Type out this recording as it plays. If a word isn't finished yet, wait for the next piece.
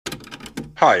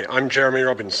Hi, I'm Jeremy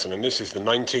Robinson, and this is the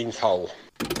 19th hole.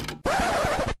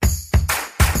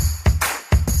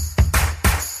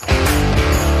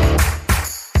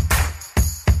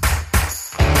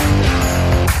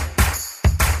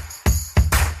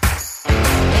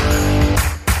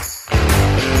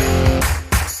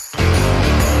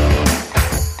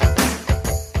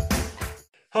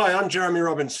 Hi, I'm Jeremy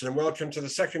Robinson, and welcome to the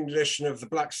second edition of the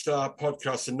Black Star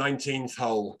podcast, The 19th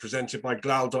Hole, presented by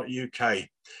glal.uk.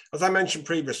 As I mentioned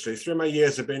previously, through my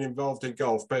years of being involved in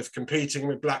golf, both competing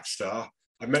with Black Star,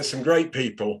 I've met some great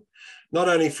people, not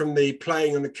only from the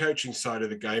playing and the coaching side of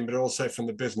the game, but also from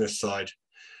the business side.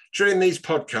 During these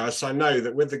podcasts, I know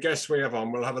that with the guests we have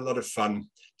on, we'll have a lot of fun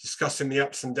discussing the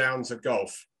ups and downs of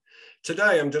golf.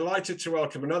 Today, I'm delighted to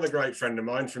welcome another great friend of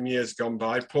mine from years gone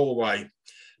by, Paul Way.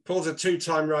 Paul's a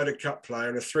two-time Ryder Cup player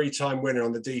and a three-time winner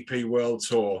on the DP World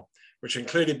Tour, which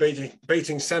included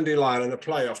beating Sandy Lyle in a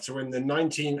playoff to win the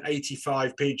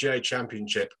 1985 PGA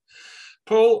Championship.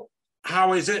 Paul,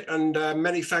 how is it? And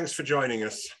many thanks for joining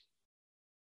us.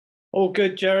 All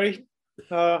good, Jerry.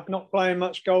 Not playing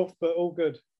much golf, but all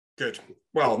good. Good.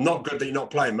 Well, not good that you're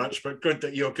not playing much, but good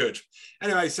that you're good.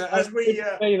 Anyway, so as we...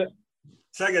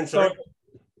 Say again, sorry.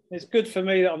 It's good for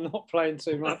me that I'm not playing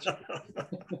too much.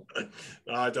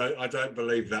 I don't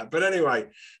believe that. But anyway,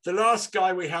 the last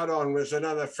guy we had on was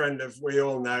another friend of we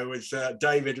all know, was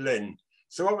David Lynn.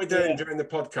 So what we're doing during the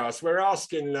podcast, we're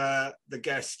asking the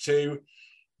guests to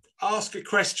ask a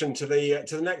question to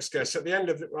the next guest. At the end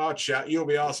of our chat, you'll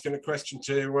be asking a question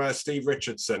to Steve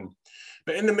Richardson.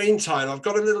 But in the meantime, I've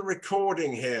got a little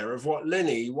recording here of what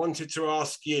Linny wanted to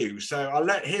ask you. So I'll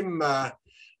let him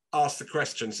ask the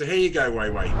question. So here you go, Way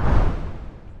Way.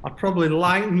 I'd probably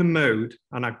lighten the mood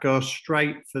and I'd go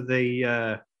straight for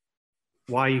the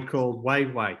why you called Way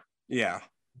Way. Yeah.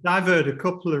 I've heard a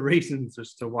couple of reasons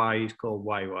as to why he's called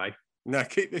Way Way. Now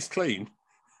keep this clean.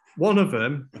 One of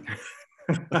them,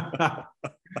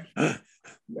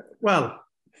 well,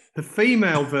 the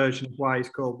female version of why he's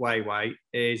called Way Way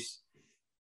is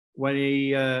when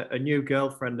he, a new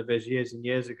girlfriend of his years and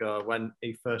years ago, when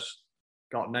he first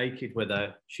got naked with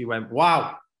her, she went,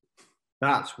 "Wow,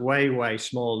 that's way, way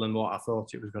smaller than what I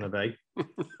thought it was going to be."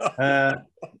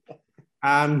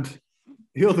 And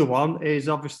the other one is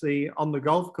obviously on the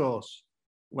golf course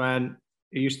when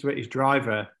he used to hit his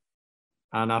driver.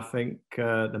 And I think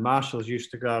the marshals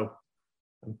used to go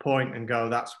and point and go,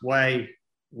 "That's way,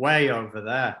 way over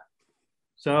there."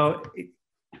 So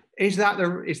is that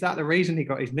the reason he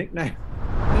got his nickname?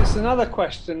 It's another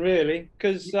question, really,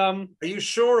 because... Are you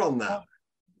sure on that?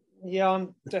 Yeah,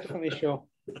 I'm definitely sure.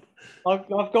 I've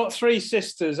got three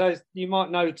sisters. You might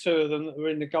know two of them that were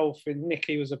in the golfing.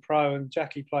 Nikki was a pro and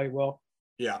Jackie played well.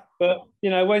 Yeah. But,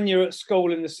 when you're at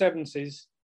school in the 70s,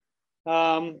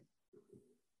 there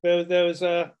was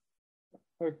a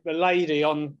lady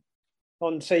on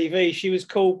TV. She was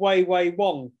called Wei Wei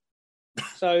Wong.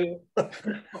 So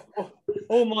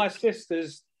all my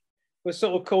sisters were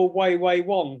sort of called Wei Wei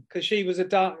Wong because she was a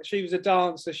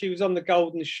dancer. She was on the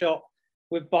Golden Shot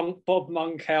with Bob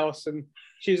Monkhouse, and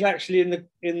she was actually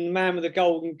in Man with the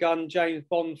Golden Gun, James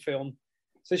Bond film.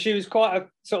 So she was quite a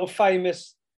sort of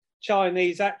famous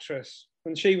Chinese actress,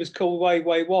 and she was called Wei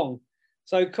Wei Wong.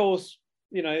 So of course,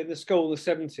 in the school in the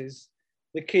 70s,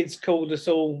 the kids called us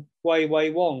all Wei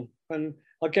Wei Wong, and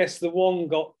I guess the Wong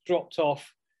got dropped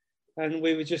off, and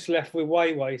we were just left with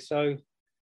Wei Wei. So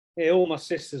all my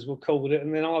sisters were called it,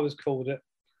 and then I was called it.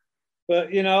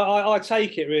 But I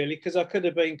take it really because I could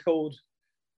have been called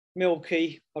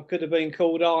Milky, I could have been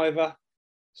called Ivor,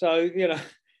 so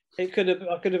I could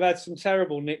have had some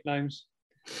terrible nicknames.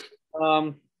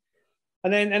 And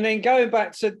then going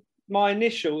back to my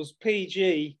initials,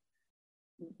 PGW.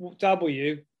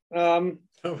 Oh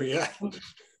yeah.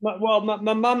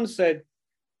 My mum said,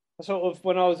 sort of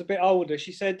when I was a bit older,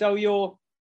 she said, "Oh, your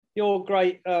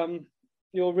great,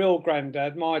 your real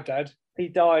granddad, my dad, he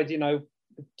died,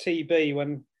 TB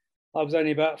when I was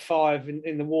only about 5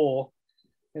 in the war."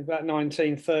 In about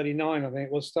 1939, I think it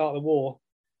was, start of the war.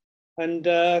 And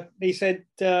he said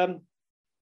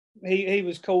he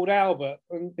was called Albert,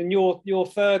 and your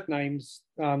third name's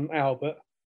Albert.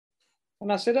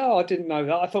 And I said, "Oh, I didn't know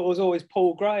that. I thought it was always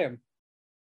Paul Graham."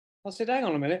 I said, "Hang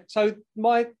on a minute. So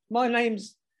my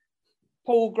name's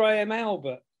Paul Graham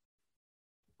Albert."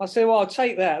 I said, "Well, I'll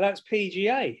take that. That's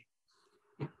PGA."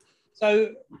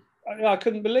 So I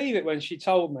couldn't believe it when she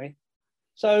told me.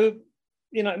 So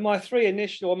my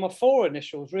four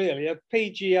initials really are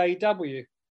PGAW.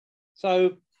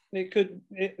 So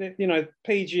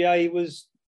PGA was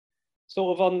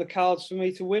sort of on the cards for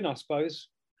me to win, I suppose.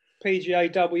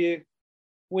 PGAW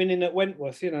winning at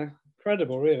Wentworth,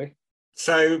 incredible, really.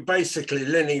 So basically,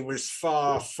 Linny was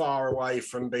far, far away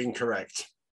from being correct.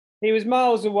 He was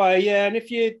miles away, yeah. And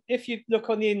if you look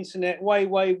on the internet, Wei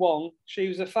Wei Wong, she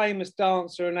was a famous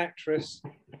dancer and actress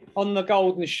on the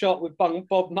Golden Shot with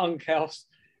Bob Monkhouse.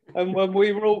 And when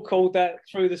we were all called that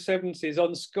through the 70s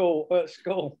at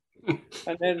school.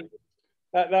 And then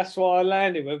that's why I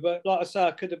landed with. But like I say,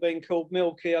 I could have been called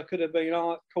Milky, I could have been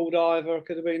called Ivor, I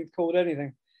could have been called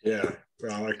anything. Yeah,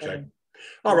 well, okay.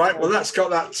 All right, well, that's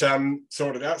got that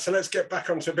sorted out. So let's get back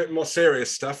onto a bit more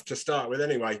serious stuff to start with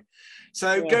anyway.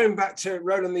 So going back to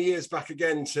rolling the years back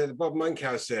again to the Bob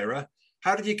Monkhouse era,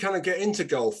 how did you kind of get into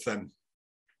golf then?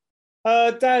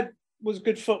 Dad was a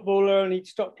good footballer and he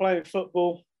stopped playing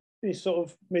football in his sort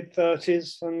of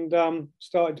mid-30s and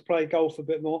started to play golf a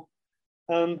bit more.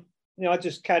 I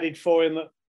just caddied for him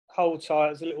at Hole Tie.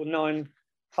 It's a little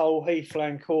 9-hole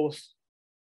Heathland course.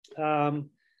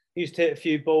 Used to hit a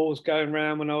few balls going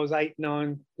around when I was 8,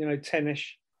 9,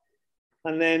 10-ish.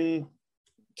 And then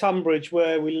Tunbridge,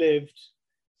 where we lived,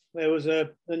 there was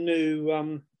a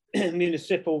new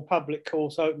municipal public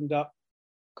course opened up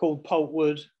called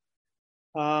Poltwood.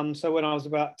 So when I was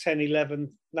about 10,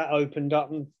 11, that opened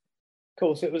up. And of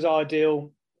course, it was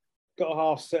ideal. Got a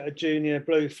half set of junior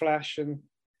blue flash and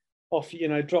off,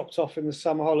 dropped off in the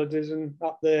summer holidays and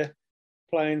up there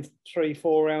playing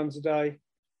 3-4 rounds a day.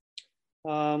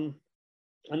 And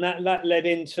that led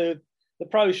into the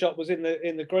pro shop was in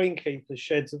the greenkeeper's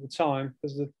sheds at the time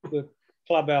because the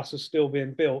clubhouse was still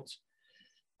being built,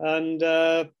 and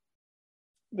there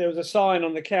was a sign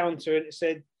on the counter and it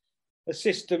said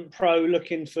assistant pro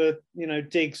looking for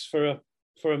digs for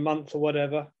a month or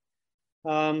whatever.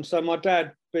 So my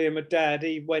dad, being my dad,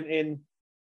 he went in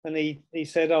and he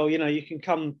said, "Oh, you can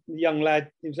come, young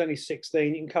lad. He was only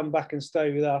 16. You can come back and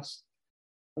stay with us."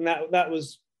 And that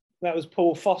was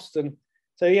Paul Foston.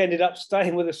 So he ended up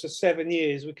staying with us for 7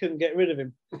 years. We couldn't get rid of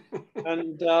him.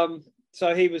 And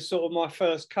so he was sort of my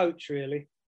first coach, really.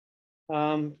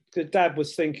 The dad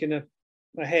was thinking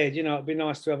ahead, it'd be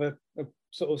nice to have a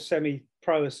sort of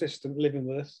semi-pro assistant living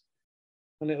with us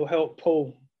and it'll help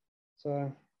Paul.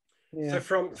 So, yeah.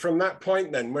 So from that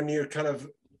point then, when you're kind of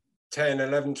 10,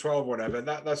 11, 12, whatever,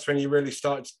 that's when you really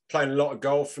started playing a lot of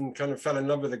golf and kind of fell in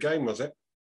love with the game, was it?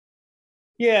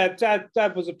 Yeah,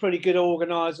 Dad was a pretty good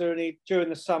organiser, and he during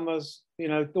the summers,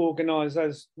 organised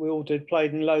as we all did,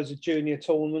 played in loads of junior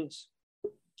tournaments,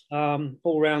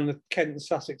 all around the Kent and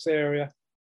Sussex area.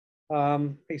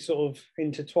 He sort of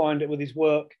intertwined it with his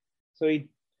work, so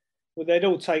they'd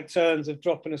all take turns of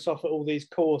dropping us off at all these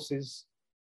courses,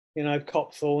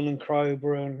 Copthorne and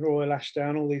Crowborough and Royal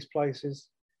Ashdown, all these places,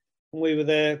 and we were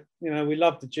there. We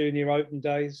loved the junior open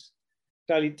days,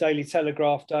 Daily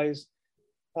Telegraph days.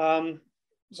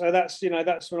 So that's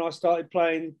when I started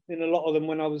playing in a lot of them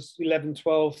when I was 11,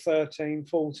 12, 13,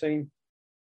 14.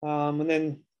 And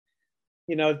then,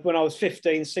 when I was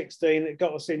 15, 16, it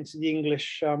got us into the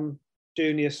English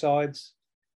junior sides.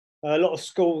 A lot of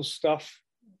schools stuff.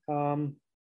 I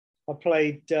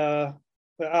played at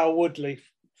Al Woodley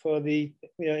for the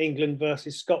England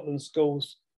versus Scotland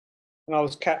schools. And I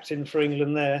was captain for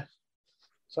England there.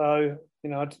 So,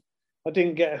 I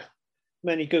didn't get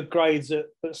many good grades at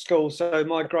school, so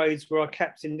my grades were I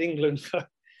captained England for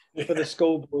the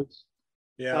schoolboys.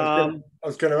 Yeah, I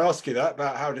was going to ask you that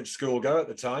about how did school go at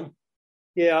the time.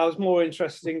 Yeah, I was more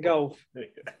interested in golf.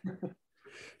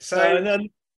 So and then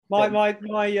my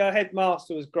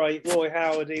headmaster was great, Roy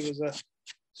Howard. He was a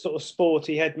sort of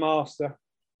sporty headmaster,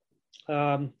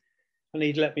 and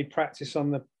he'd let me practice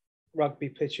on the rugby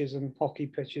pitches and hockey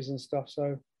pitches and stuff.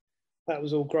 So that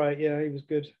was all great. Yeah, he was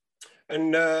good.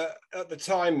 And at the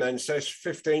time then, so it's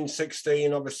 15,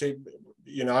 16, obviously,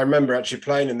 I remember actually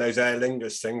playing in those Aer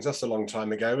Lingus things. That's a long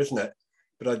time ago, isn't it?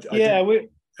 But I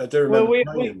do remember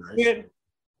playing those.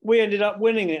 We ended up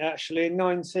winning it actually in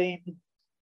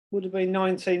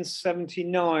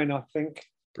 1979, I think.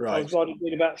 Right. I was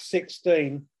riding about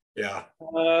 16. Yeah.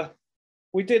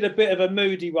 We did a bit of a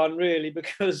moody one, really,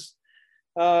 because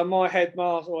my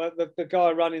headmaster, or the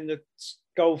guy running the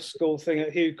golf school thing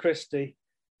at Hugh Christie,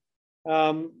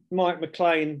 Mike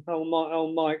McLean,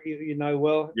 old Mike,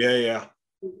 well. Yeah.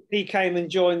 He came and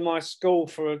joined my school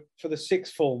for the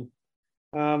sixth form.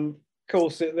 Of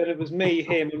course, it was me,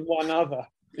 him, and one other.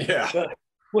 Yeah. But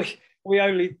we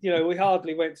only, we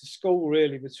hardly went to school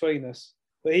really between us.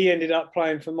 But he ended up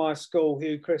playing for my school,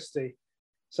 Hugh Christie.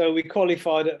 So we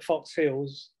qualified at Fox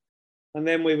Hills, and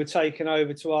then we were taken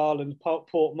over to Ireland,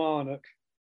 Portmarnock,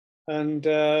 and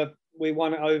we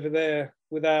won it over there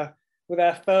with our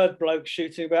third bloke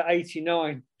shooting about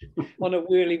 89 on a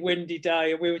really windy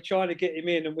day, and we were trying to get him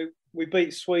in, and we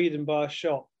beat Sweden by a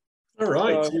shot. All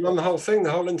right. So You won the whole thing,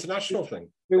 the whole international thing.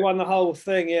 we won the whole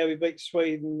thing. Yeah, we beat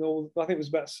Sweden. I think it was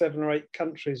about 7 or 8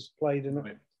 countries played in it.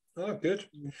 Right. Oh, good.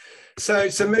 So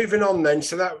moving on then.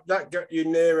 So that got you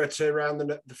nearer to around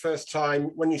the first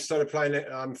time when you started playing it,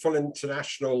 full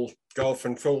international golf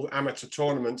and full amateur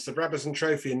tournaments, the Brabazon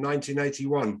Trophy in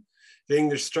 1981, the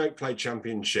English Stroke Play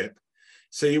Championship.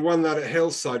 So you won that at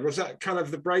Hillside. Was that kind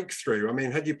of the breakthrough? I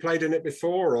mean, had you played in it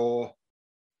before, or?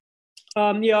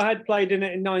 Yeah, I had played in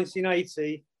it in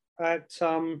 1980 at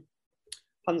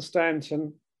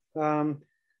Hunstanton.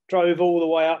 Drove all the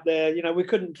way up there. You know, we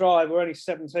couldn't drive. We were only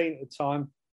 17 at the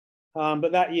time.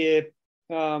 But that year,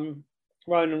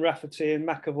 Ronan Rafferty and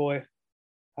McAvoy,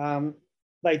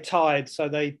 they tied, so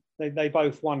they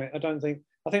both won it. I think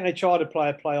they tried to play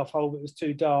a playoff hole, but it was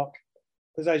too dark.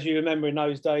 Because as you remember, in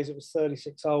those days, it was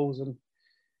 36 holes. And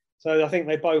so I think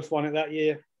they both won it that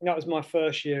year. And that was my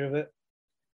first year of it.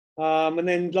 And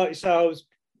then, like you say, I was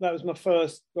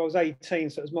 18,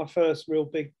 so it was my first real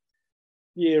big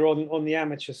year on the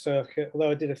amateur circuit,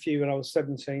 although I did a few when I was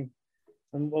 17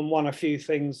 and won a few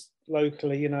things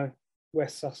locally, you know,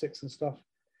 West Sussex and stuff.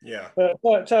 Yeah. But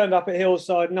I turned up at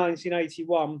Hillside in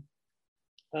 1981,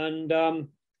 and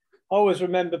I always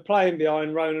remember playing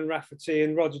behind Ronan Rafferty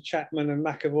and Roger Chapman and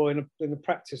McAvoy in the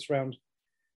practice round.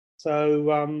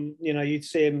 So, you know, you'd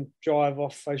see him drive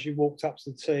off as you walked up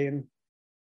to the tee. And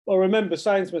I remember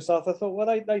saying to myself, I thought, well,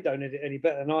 they don't hit it any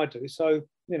better than I do. So,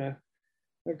 you know,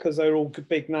 because they were all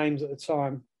big names at the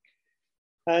time.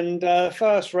 And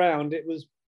first round, it was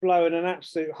blowing an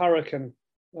absolute hurricane,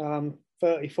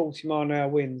 30, 40 mile an hour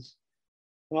winds.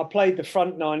 And I played the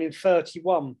front 9 in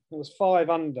 31. It was 5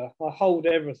 under. I holed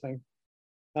everything.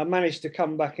 I managed to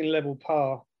come back in level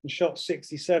par and shot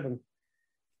 67.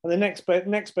 And the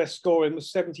next best scoring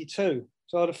was 72.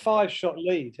 So I had a 5-shot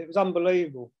lead. It was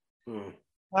unbelievable.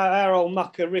 Our old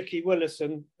mucker, Ricky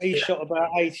Willison, he shot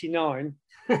about 89.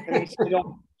 And he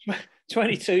said,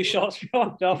 22 shots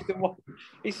behind after one.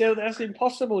 He said, that's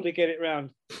impossible to get it round.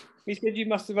 He said, you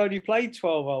must have only played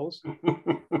 12 holes.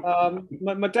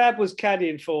 My dad was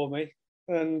caddying for me.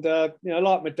 And, you know,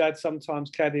 like my dad sometimes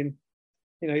caddying,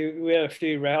 you know, we had a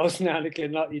few rows now and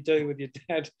again, like you do with your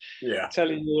dad,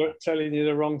 telling you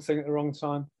the wrong thing at the wrong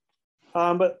time.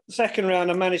 But the second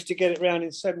round, I managed to get it round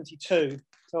in 72.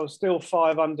 So I was still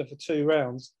 5 under for 2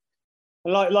 rounds.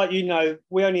 And like you know,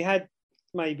 we only had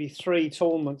maybe 3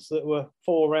 tournaments that were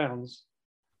 4 rounds.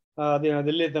 You know,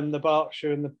 the Lytham, the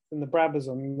Berkshire, and the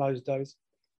Brabazon in those days.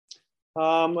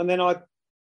 And then I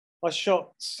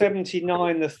shot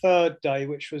 79 the third day,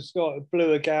 which was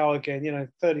blew a gow again. You know,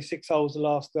 36 holes the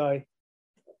last day,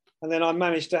 and then I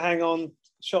managed to hang on.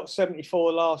 Shot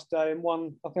 74 the last day and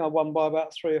won. I think I won by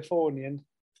about 3 or 4 in the end.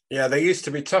 Yeah, they used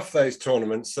to be tough, those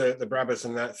tournaments, the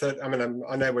Brabazon. That third. I mean,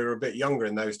 I know we were a bit younger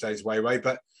in those days, way,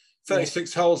 but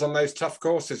 36 holes on those tough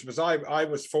courses was. I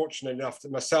was fortunate enough to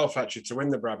myself actually to win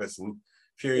the Brabazon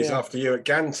a few years after you at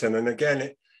Ganton, and again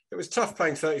it was tough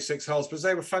playing 36 holes, but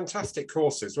they were fantastic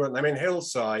courses, weren't they? I mean,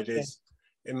 Hillside is,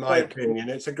 in my opinion,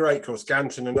 it's a great course.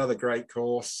 Ganton, another great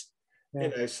course. You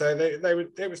know, so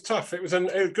it was tough. It was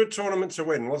a good tournament to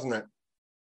win, wasn't it?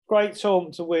 Great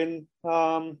tournament to win.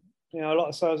 You know, like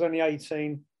I say, I was only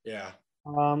 18. Yeah.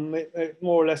 It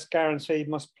more or less guaranteed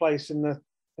my place in the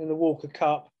Walker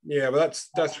Cup. Yeah, well,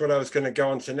 that's what I was going to go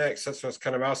on to next. That's what I was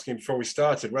kind of asking before we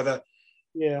started. Whether,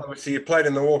 obviously, you played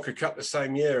in the Walker Cup the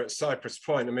same year at Cypress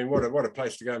Point. I mean, what a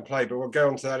place to go and play. But we'll go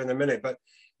on to that in a minute. But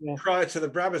prior to the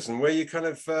Brabazon, were you kind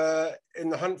of in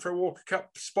the hunt for a Walker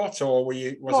Cup spot, or was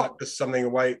that just something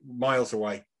miles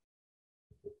away?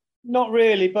 Not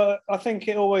really, but I think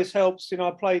it always helps. You know,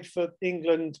 I played for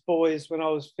England boys when I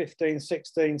was 15,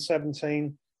 16,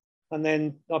 17. And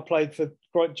then I played for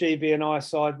GB and I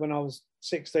side when I was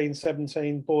 16,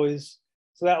 17 boys.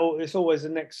 So it's always the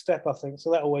next step, I think.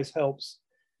 So that always helps.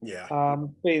 Yeah.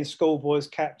 Being schoolboys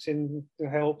captain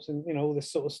helps, and, you know, all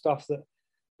this sort of stuff that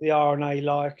the RNA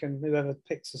like, and whoever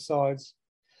picks the sides.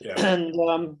 Yeah.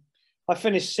 And I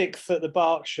finished 6th at the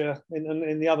Berkshire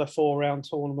in the other 4-round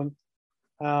tournament.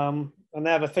 And they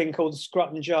have a thing called the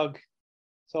Scrut and Jug.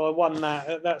 So I won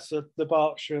that. That's the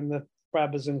Berkshire and the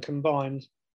Brabazon combined.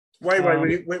 We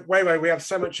have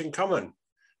so much in common.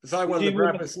 Because I won the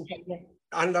Brabazon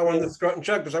and I won the Scrut and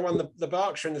Jug, because I won the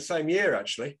Berkshire in the same year,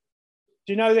 actually.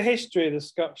 Do you know the history of the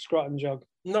Scrut and Jug?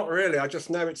 Not really. I just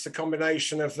know it's a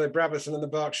combination of the Brabazon and the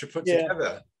Berkshire put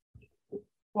together.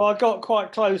 Well, I got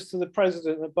quite close to the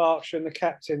president of Berkshire and the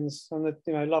captains and the,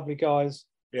 you know, lovely guys.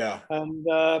 Yeah. And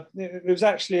it was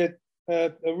actually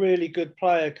a really good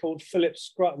player called Philip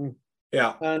Scrutton.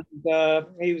 Yeah. And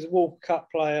he was a Walker Cup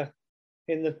player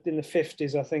in the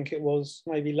 50s, I think it was,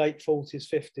 maybe late 40s,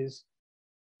 50s.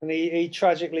 and he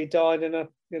tragically died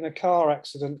in a car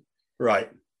accident. Right.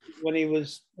 When he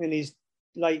was in his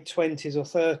late 20s or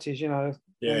 30s, you know.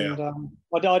 Yeah.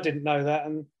 And I didn't know that,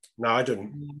 and No, I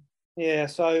didn't. Yeah,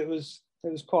 so it was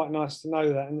quite nice to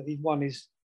know that, and that he'd won his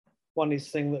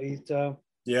thing that he'd.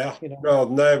 Yeah. You know. Well,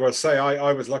 no, I'll say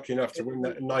I was lucky enough to win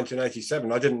that in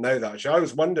 1987. I didn't know that. Actually, I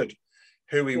always wondered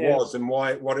who he was and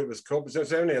what it was called, because it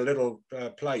was only a little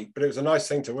plate, but it was a nice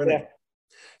thing to win it.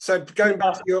 So going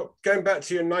back to your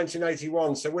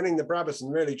 1981, so winning the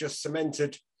Brabazon really just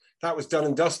cemented that was done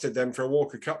and dusted then for a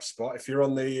Walker Cup spot if you're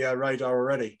on the radar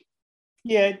already.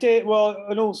 Yeah, it did. Well,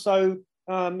 and also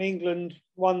England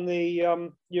won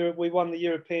the we won the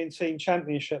European Team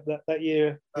Championship that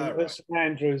year at St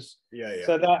Andrews. Yeah.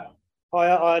 So that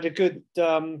I had a good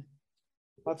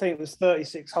I think it was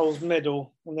 36 holes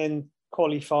medal, and then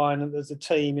qualifying and as a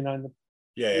team, you know.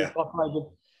 I played with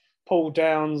Paul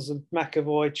Downs and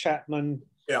McAvoy, Chapman,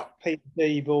 Peter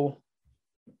Deeble.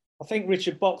 I think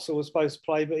Richard Boxall was supposed to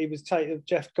play, but he was taken.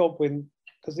 Jeff Godwin,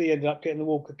 because he ended up getting the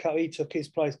Walker Cup, he took his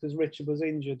place because Richard was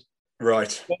injured.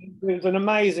 Right. But it was an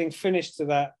amazing finish to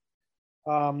that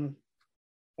when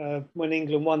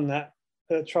England won that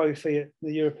trophy at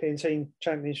the European Team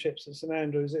Championships at St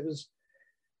Andrews.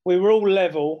 We were all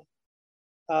level,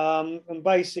 and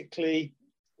basically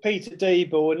Peter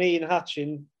Deeble and Ian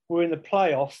Hutchin were in the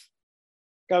playoff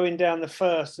going down the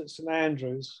first at St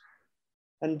Andrews,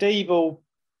 and Deeble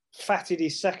fatted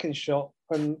his second shot,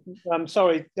 and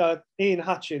Ian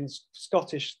Hutchins,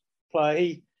 Scottish player,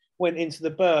 he went into the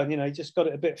burn. You know, he just got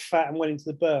it a bit fat and went into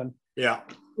the burn. Yeah.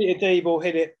 Peter Deeble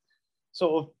hit it,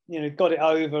 sort of, you know, got it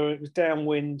over. It was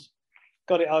downwind,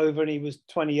 got it over, and he was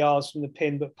 20 yards from the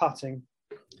pin, but putting.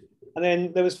 And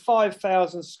then there was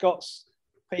 5,000 Scots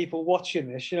people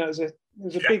watching this. You know, it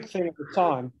was a big thing at the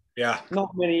time. Yeah.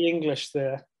 Not many English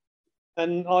there,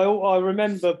 and I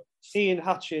remember Ian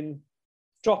Hutchin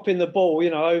dropping the ball, you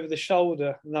know, over the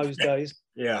shoulder in those days.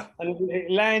 Yeah. And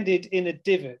it landed in a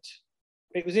divot.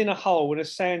 It was in a hole, in a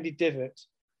sandy divot.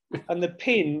 And the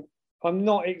pin, I'm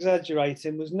not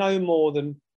exaggerating, was no more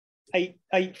than eight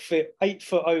foot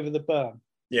over the berm.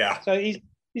 Yeah. So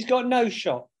he's got no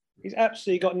shot. He's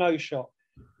absolutely got no shot.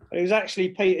 But it was actually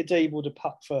Peter Deeble to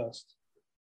putt first.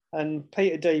 And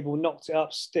Peter Deeble knocked it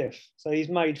up stiff. So he's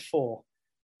made 4.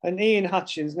 And Ian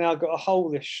Hutchins now got to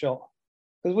hold this shot,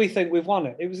 because we think we've won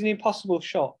it. It was an impossible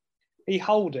shot. He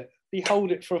held it. He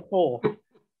held it for a 4.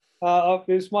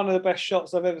 It was one of the best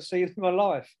shots I've ever seen in my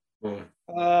life.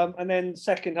 And then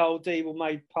second hole, Deeble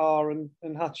made par and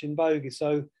Hutchin bogey.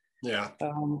 So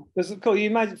because of course you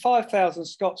imagine 5,000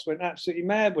 Scots went absolutely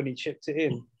mad when he chipped it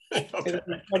in. It was an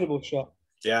incredible shot.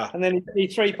 Yeah. And then he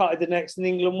 3-putted the next, and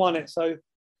England won it. So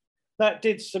that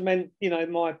did cement, you know,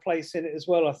 my place in it as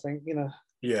well, I think, you know.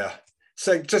 Yeah.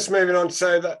 So just moving on,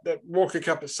 so that Walker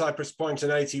Cup at Cypress Point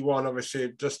in 81,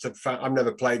 obviously I've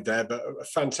never played there, but a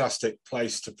fantastic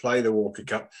place to play the Walker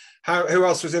Cup. Who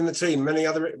else was in the team?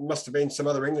 Must have been some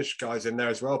other English guys in there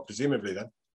as well, presumably then.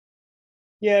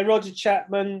 Yeah, Roger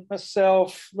Chapman,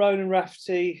 myself, Ronan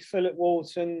Rafferty, Philip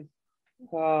Walton,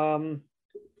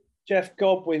 Jeff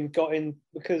Godwin got in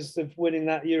because of winning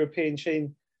that European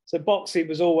team. So Boxey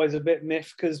was always a bit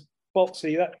miffed, because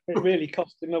Boxey, it really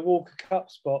cost him a Walker Cup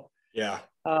spot. Yeah.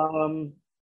 Who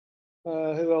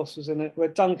else was in it? Where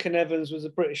Duncan Evans was a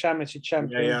British amateur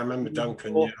champion. Yeah, I remember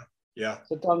Duncan. Yeah.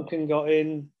 So Duncan got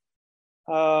in.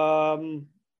 Colin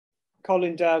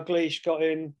Dalgleish got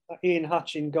in. Ian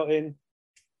Hutchin got in.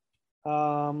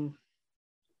 And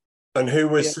who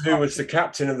was the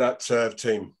captain of that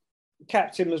team? The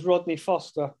captain was Rodney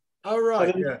Foster. Oh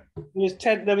right, so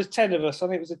there was 10 of us. I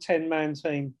think it was a 10-man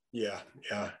team. Yeah.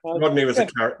 Rodney was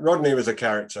a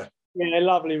character. Yeah,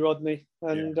 lovely Rodney,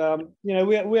 and you know,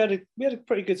 we had a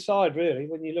pretty good side really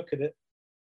when you look at it.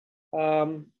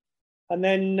 And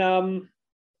then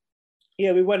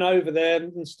we went over there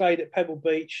and stayed at Pebble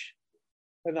Beach,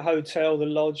 in the hotel, the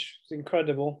lodge. It was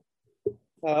incredible.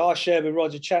 I shared with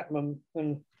Roger Chapman,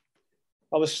 and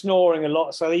I was snoring a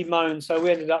lot, so he moaned. So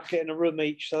we ended up getting a room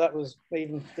each, so that was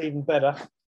even better.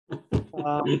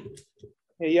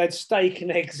 He had steak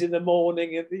and eggs in the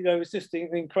morning, and you know, it was just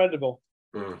incredible.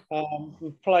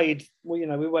 We played. We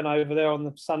went over there on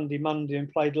the Sunday, Monday,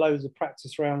 and played loads of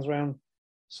practice rounds around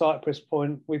Cypress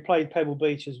Point. We played Pebble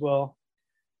Beach as well,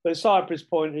 but Cypress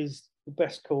Point is the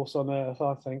best course on earth.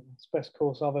 I think it's the best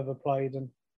course I've ever played, and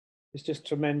it's just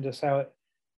tremendous how it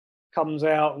comes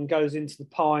out and goes into the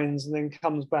pines, and then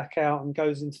comes back out and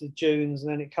goes into the dunes,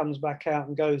 and then it comes back out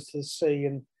and goes to the sea.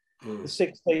 And the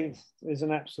 16th is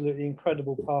an absolutely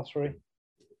incredible par 3.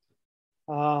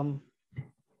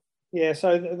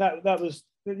 So that was,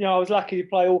 you know, I was lucky to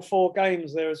play all 4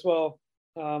 games there as well.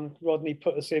 Rodney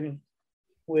put us in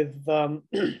with my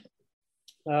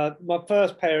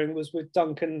first pairing was with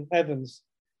Duncan Evans.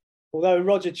 Although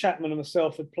Roger Chapman and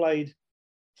myself had played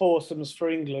foursomes for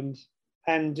England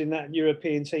and in that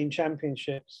European Team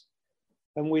Championships,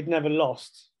 and we'd never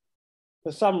lost.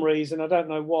 For some reason, I don't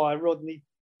know why, Rodney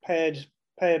paired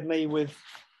me with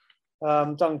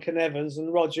Duncan Evans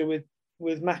and Roger with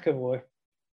McAvoy.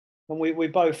 And we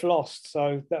both lost,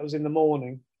 so that was in the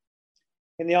morning.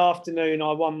 In the afternoon,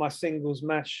 I won my singles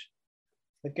match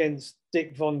against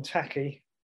Dick Von Tacky.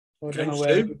 I don't know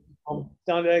where.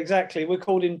 Don't know exactly. We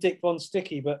called him Dick Von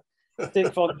Sticky, but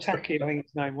Dick Von Tacky, I think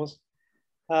his name was.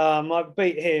 I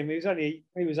beat him. He was only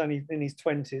in his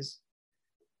 20s.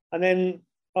 And then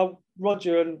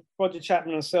Roger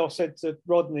Chapman and myself said to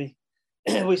Rodney,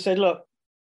 we said, look,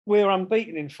 we're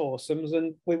unbeaten in foursomes,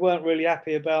 and we weren't really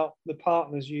happy about the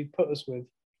partners you put us with.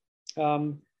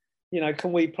 Can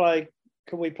we play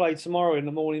tomorrow in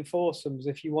the morning foursomes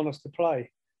if you want us to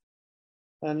play?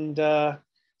 And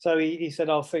so he said,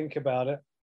 I'll think about it.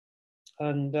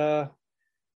 And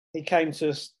he came to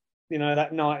us,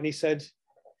 that night, and he said,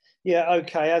 yeah,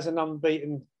 okay, as an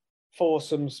unbeaten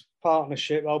foursomes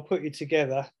partnership, I'll put you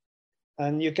together,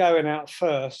 and you're going out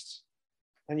first,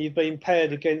 and you've been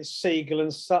paired against Siegel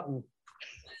and Sutton.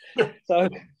 So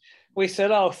we said,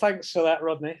 oh, thanks for that,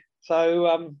 Rodney.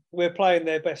 So we're playing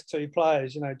their best two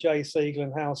players, Jay Siegel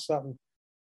and Hal Sutton.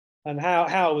 And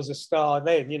Hal was a star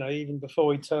then, even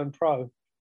before he turned pro.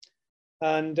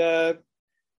 And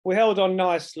we held on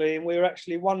nicely, and we were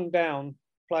actually one down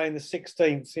playing the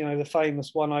 16th, the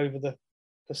famous one over the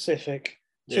Pacific,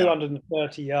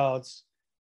 230 yards.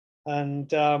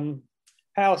 And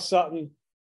Hal Sutton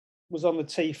was on the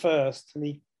tee first, and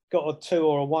he got a 2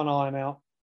 or a 1 iron out.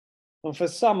 And for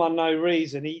some unknown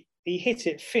reason, he hit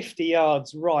it 50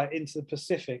 yards right into the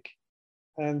Pacific,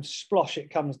 and splosh, it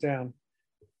comes down.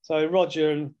 So Roger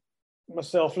and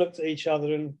myself looked at each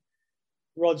other, and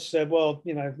Rod said, well,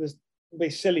 it'd be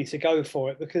silly to go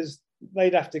for it, because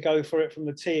they'd have to go for it from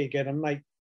the tee again and make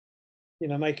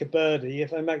a birdie.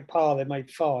 If they make par, they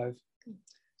make 5.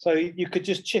 So you could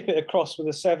just chip it across with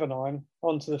a 7 iron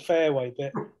onto the fairway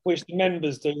bit, which the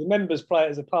members do. The members play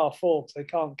it as a par 4 because they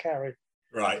can't carry.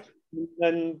 Right.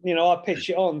 And, I pitch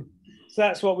it on. So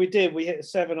that's what we did. We hit a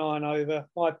 7 iron over.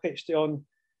 I pitched it on.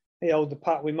 He held the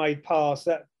putt. We made par. So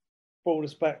that brought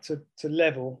us back to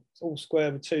level. It's all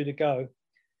square with 2 to go.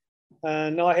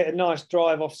 And I hit a nice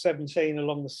drive off 17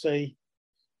 along the sea.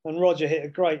 And Roger hit a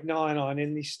great 9 iron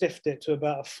in. He stiffed it to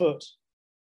about a foot.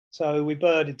 So we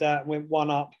birdied that and went 1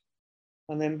 up.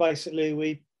 And then basically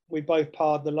we both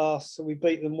parred the last. So we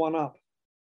beat them 1 up,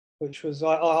 which was,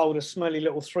 I hold a smelly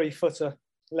little 3-footer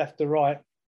left to right.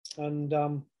 And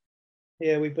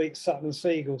we beat Sutton and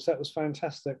Siegel. So that was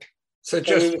fantastic. So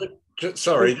we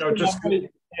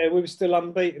were still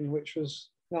unbeaten, which was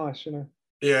nice,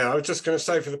 Yeah, I was just going to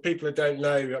say, for the people who don't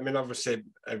know, I mean, obviously,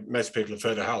 most people have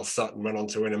heard of Hal Sutton, went on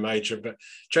to win a major, but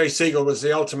Jay Siegel was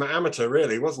the ultimate amateur,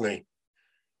 really, wasn't he?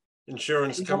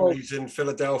 Insurance companies in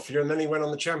Philadelphia, and then he went on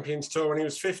the Champions Tour when he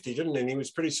was 50, didn't he? And he was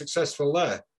pretty successful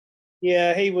there.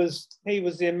 Yeah, he was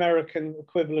the American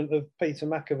equivalent of Peter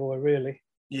McAvoy, really.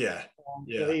 Yeah,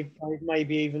 He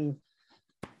maybe even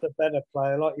the better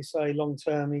player. Like you say, long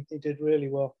term, he did really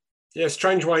well. Yeah,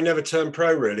 strange why he never turned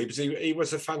pro, really, because he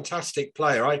was a fantastic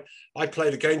player. I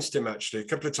played against him, actually, a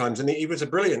couple of times, and he was a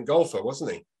brilliant golfer,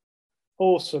 wasn't he?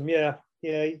 Awesome, yeah.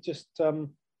 Yeah, he just,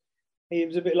 he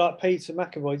was a bit like Peter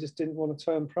McAvoy, just didn't want to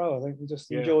turn pro, I think, and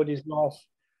just enjoyed his life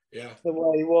the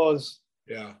way he was.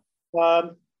 Yeah.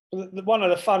 One of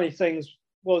the funny things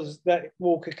was that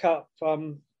Walker Cup,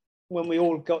 when we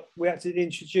had to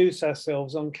introduce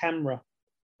ourselves on camera.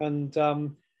 And, I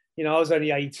was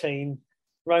only 18.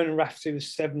 Ronan Rafferty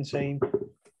was 17.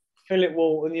 Philip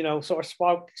Walton, sort of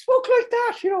spoke like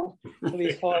that, with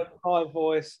his high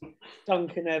voice.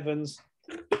 Duncan Evans.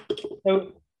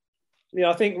 So,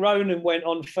 I think Ronan went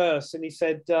on first, and he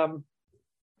said,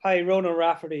 hey, Ronan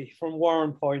Rafferty from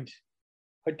Warren Point.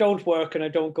 I don't work and I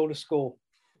don't go to school.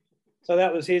 So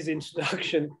that was his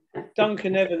introduction.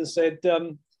 Duncan Evans said,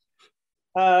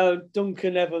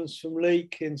 Duncan Evans from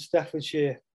Leek in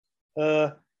Staffordshire.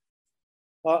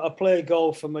 I play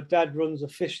golf and my dad runs a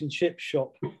fish and chip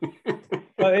shop.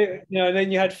 But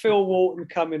then you had Phil Walton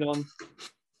coming on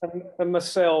and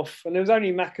myself, and there was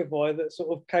only McAvoy that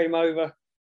sort of came over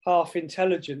half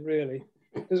intelligent, really.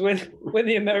 Because when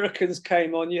the Americans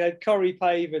came on, you had Corey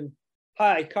Pavin.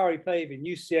 Hi, Corey Pavin,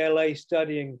 UCLA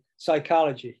studying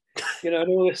psychology, and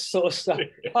all this sort of stuff.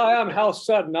 Hi, I'm Hal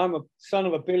Sutton. I'm a son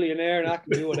of a billionaire and I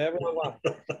can do whatever I want.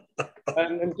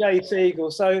 And Jay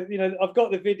Siegel. So, I've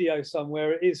got the video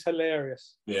somewhere. It is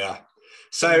hilarious. Yeah.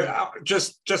 So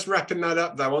just wrapping that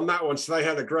up though, on that one, so they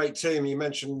had a great team. You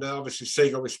mentioned obviously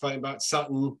Siegel was playing, about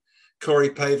Sutton,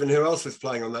 Corey Pavin. Who else was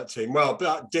playing on that team? Well,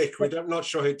 but Dick, I'm not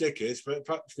sure who Dick is, but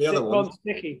the other one.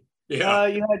 Sticky. Yeah.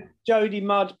 You had Jody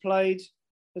Mudd played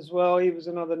as well. He was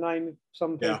another name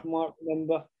some people might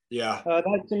remember. Yeah. They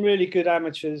had some really good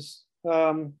amateurs.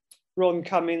 Ron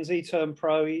Cummins, he turned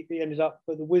pro. He ended up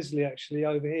with the Wisley actually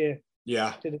over here.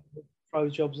 Yeah. Did pro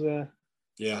jobs there.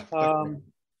 Yeah.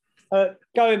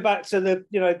 Going back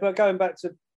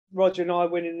to Roger and I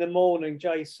winning in the morning,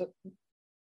 Jay Sutton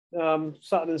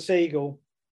and Siegel.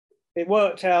 It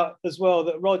worked out as well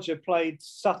that Roger played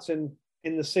Sutton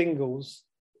in the singles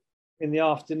in the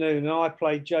afternoon, and I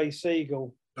played Jay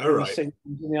Siegel the singles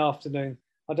in the afternoon.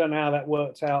 I don't know how that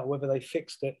worked out, whether they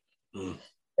fixed it.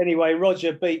 Anyway,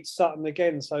 Roger beat Sutton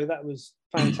again, so that was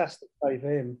fantastic day for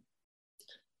him.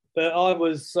 But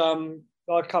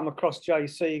I come across Jay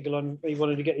Siegel and he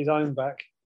wanted to get his own back.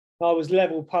 I was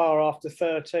level par after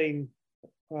 13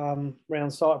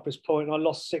 round Cypress Point, and I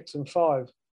lost 6 and 5.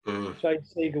 Jay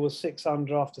Siegel was 6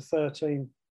 under after 13,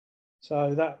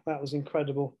 so that was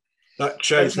incredible. That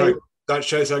shows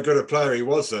how good a player he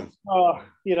was then. I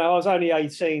was only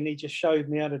 18. He just showed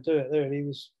me how to do it there. He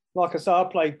was, like I said, I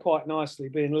played quite nicely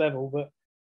being level, but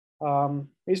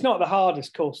it's not the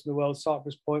hardest course in the world,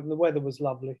 Cypress Point, and the weather was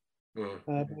lovely.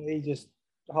 But he just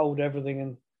hold everything,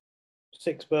 and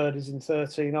 6 birdies in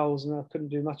 13 holes, and I couldn't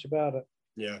do much about it.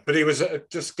 Yeah, but he was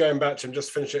just going back to him,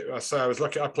 just finish it. I was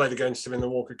lucky. I played against him in the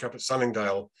Walker Cup at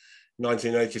Sunningdale,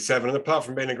 1987. And apart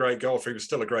from being a great golfer, he was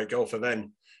still a great golfer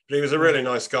then. But he was a really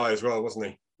nice guy as well,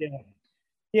 wasn't he?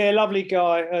 Yeah, lovely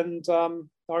guy. And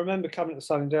I remember coming to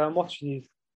Sunningdale and watching you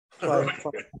play.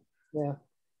 Yeah,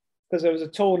 because there was a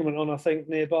tournament on, I think,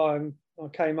 nearby, and I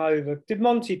came over. Did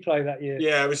Monty play that year?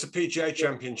 Yeah, it was the PGA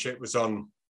Championship was on.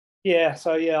 Yeah,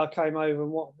 so I came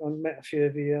over and met a few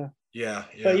of you. Yeah.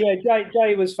 But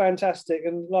Jay was fantastic,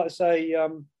 and like I say,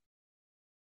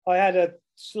 I had a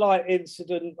slight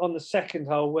incident on the second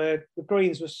hole where the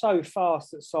greens were so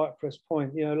fast at Cypress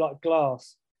Point, like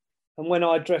glass. And when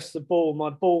I addressed the ball,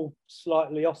 my ball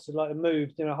slightly oscillated,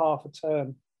 moved half a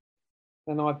turn,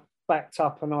 and I backed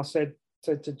up and I said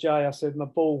to Jay, I said, my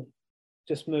ball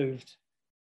just moved.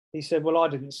 He said, well, I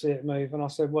didn't see it move, and I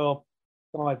said, well,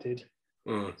 I did.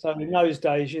 So in those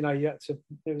days, you had to.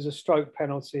 It was a stroke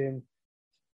penalty,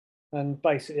 and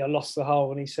basically I lost the hole.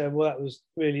 And he said, "Well, that was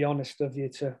really honest of you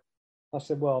to." I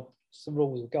said, "Well, it's the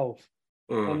rules of golf."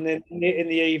 And then in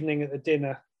the evening at the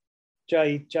dinner,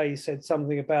 Jay said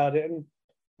something about it, and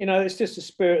it's just the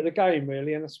spirit of the game,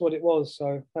 really, and that's what it was.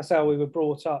 So that's how we were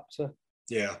brought up to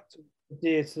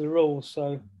adhere to the rules.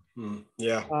 So and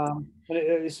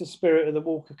it's the spirit of the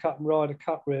Walker Cup and Ryder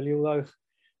Cup, really, although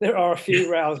there are a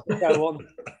few rows that go on.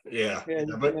 You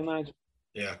can imagine.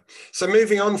 Yeah. So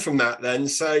moving on from that then,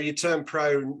 so you turned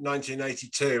pro in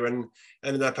 1982 and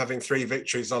ended up having 3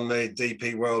 victories on the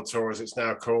DP World Tour, as it's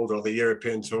now called, or the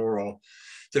European Tour, or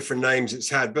different names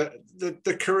it's had. But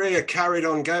the career carried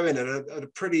on going at a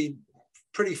pretty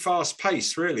fast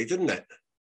pace, really, didn't it?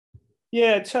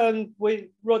 Yeah,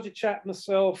 Roger Chapp,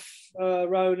 myself,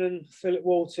 Ronan, Philip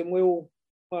Walton, we all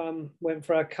went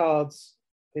for our cards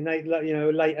in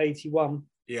late 81.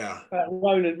 Yeah.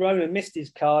 Ronan missed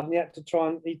his card, and he had to try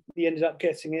and he ended up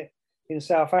getting it in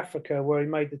South Africa, where he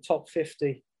made the top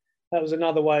 50. That was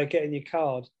another way of getting your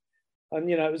card. And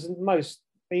it was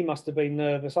he must have been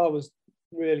nervous. I was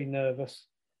really nervous.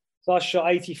 So I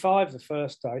shot 85 the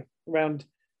first day around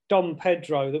Dom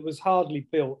Pedro that was hardly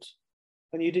built,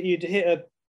 and you'd hit a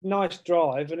nice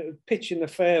drive and it would pitch in the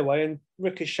fairway and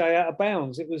ricochet out of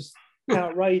bounds. It was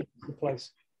outrageous, the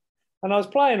place. And I was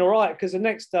playing all right, because the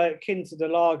next day at Quinta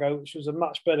del Lago, which was a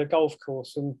much better golf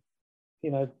course and,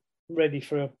 ready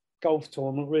for a golf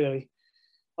tournament, really,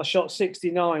 I shot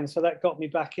 69. So that got me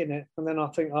back in it. And then I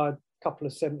think I had a couple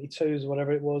of 72s or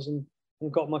whatever it was, and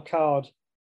got my card.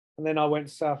 And then I went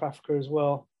to South Africa as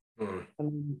well. And,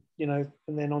 and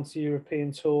then onto the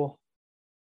European Tour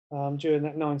during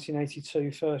that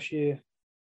 1982 first year.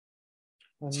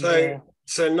 And, so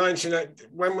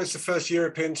when was the first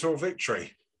European Tour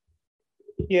victory?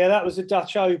 Yeah, that was the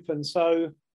Dutch Open.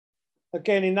 So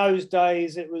again, in those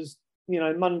days, it was,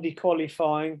 Monday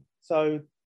qualifying. So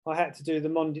I had to do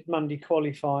the Monday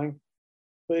qualifying.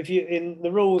 But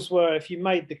the rules were, if you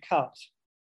made the cut,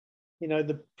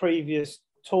 the previous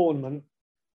tournament,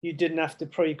 you didn't have to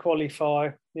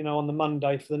pre-qualify, on the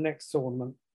Monday for the next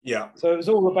tournament. Yeah. So it was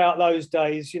all about those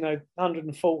days,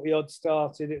 140 odd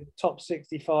started, top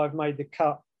 65 made the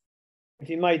cut. If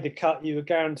you made the cut, you were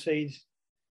guaranteed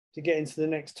to get into the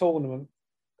next tournament,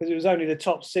 because it was only the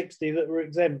top 60 that were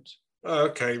exempt. Oh,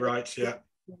 okay, right, yeah.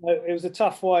 It was a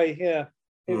tough way. Yeah,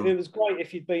 Mm. it was great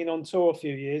if you'd been on tour a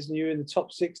few years and you were in the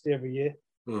top 60 every year.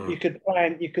 Mm.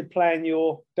 You could plan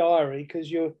your diary because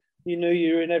you knew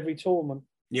you were in every tournament.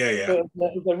 Yeah.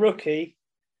 But the rookie,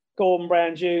 Gordon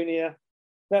Brown Jr.,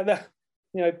 that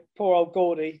poor old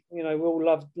Gordy, we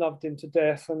all loved him to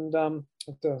death, and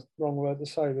the wrong word to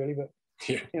say really, but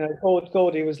yeah.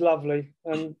 Gordy was lovely.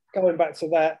 And going back to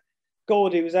that,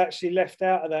 Gordy was actually left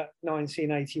out of that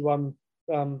 1981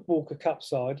 Walker Cup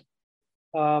side.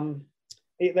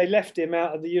 They left him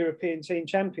out of the European Team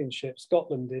Championship.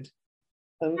 Scotland did,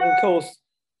 and of course,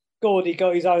 Gordy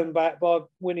got his own back by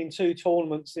winning 2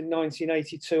 tournaments in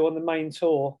 1982 on the main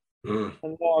tour. Mm.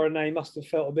 And RNA must have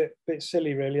felt a bit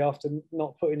silly, really, after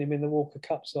not putting him in the Walker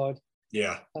Cup side.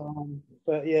 Yeah.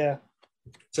 But yeah.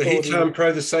 So Gordy, he turned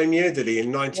pro the same year, did he,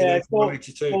 in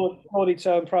 1982? Yeah, Gordy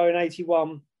turned pro in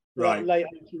 81. Right. Late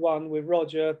 81 with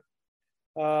Roger.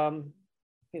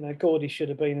 Gordy should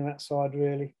have been in that side,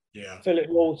 really. Yeah. Philip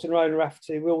Walton, Rona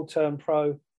Rafferty, we all turned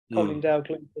pro. Colin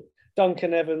Dalglish.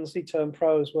 Duncan Evans, he turned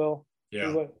pro as well.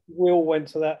 Yeah. We all went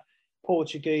to that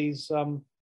Portuguese tour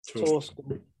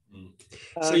school. Mm.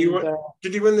 So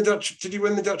did you win the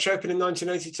Dutch Open in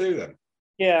 1982 then?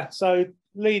 Yeah. So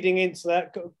leading into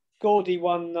that, Gordy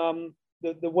won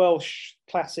the Welsh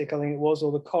Classic, I think it was,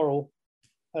 or the Coral.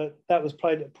 That was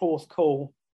played at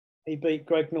Porthcawl. He beat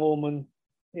Greg Norman.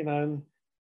 And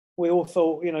we all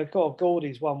thought, God,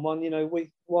 Gordy's won one.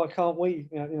 Why can't we,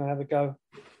 have a go?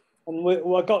 And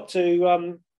I got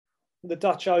to the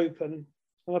Dutch Open,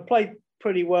 and I played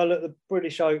pretty well at the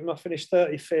British Open. I finished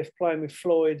 35th, playing with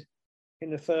Floyd in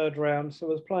the 3rd round, so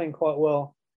I was playing quite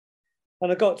well.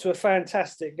 And I got to a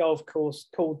fantastic golf course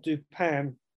called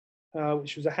Dupin,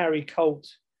 which was a Harry Colt,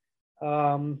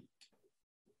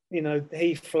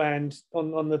 heathland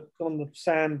on the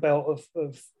sand belt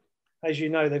of, as you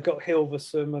know, they've got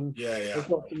Hilversum, and they've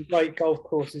got some great golf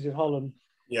courses in Holland.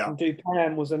 Yeah. And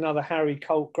Dupin was another Harry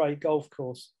Colt great golf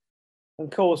course. And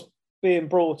of course, being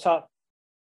brought up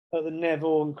at the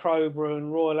Neville and Crowborough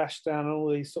and Royal Ashdown and all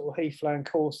these sort of heathland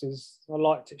courses, I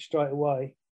liked it straight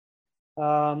away.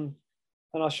 And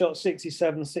I shot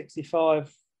 67,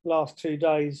 65 last 2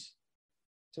 days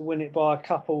to win it by a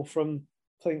couple from,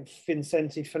 I think,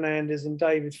 Vincenti Fernandez and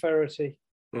David Ferretti.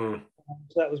 So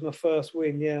that was my first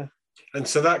win, yeah. And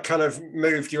so that kind of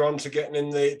moved you on to getting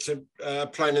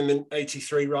playing in the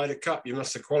 83 Ryder Cup. You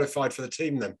must have qualified for the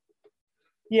team then.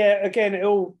 Yeah, again, it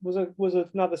all was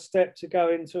another step to go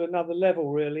into another level,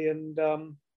 really. And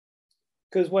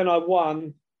because when I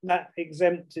won, that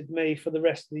exempted me for the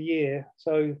rest of the year.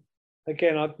 So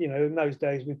again, in those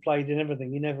days we played in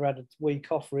everything. You never had a week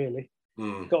off, really.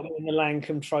 Got me in the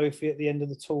Lancome Trophy at the end of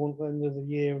the tournament, end of the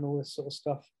year, and all this sort of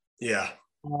stuff. Yeah.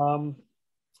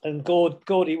 And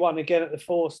Gordy won again at the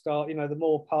 4-star, the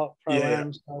Moore Park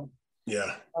Pro-Am.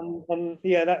 Yeah. And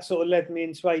that sort of led me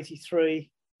into 83,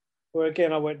 where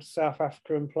again I went to South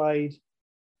Africa and played,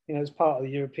 as part of the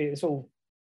European. It's all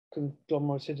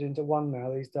conglomerated into one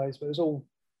now these days, but it's all,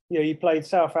 you played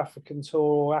South African Tour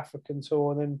or African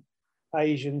Tour, and then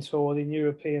Asian Tour, then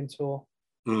European Tour.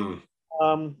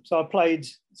 So I played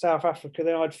South Africa,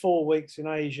 then I had 4 weeks in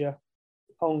Asia,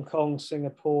 Hong Kong,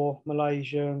 Singapore,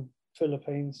 Malaysia, and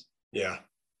Philippines. Yeah.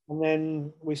 And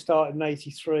then we started in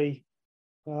 83.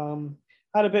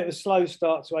 Had a bit of a slow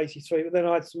start to 83, but then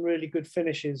I had some really good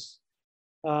finishes.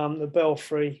 The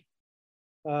Belfry.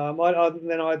 Then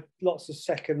I had lots of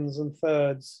seconds and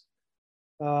thirds.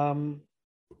 And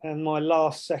my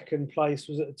last second place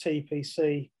was at the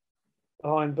TPC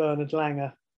behind Bernard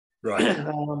Langer. Right.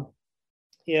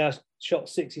 Shot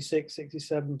 66,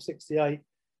 67, 68,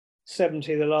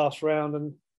 70 the last round,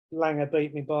 and Langer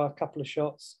beat me by a couple of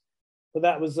shots. But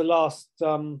that was the last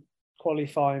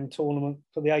qualifying tournament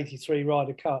for the 83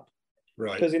 Ryder Cup.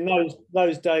 Right. Because in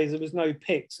those days, there was no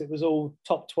picks. It was all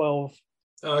top 12.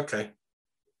 Oh, okay.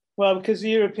 Well, because the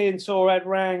European Tour had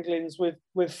wranglings with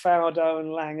Faldo and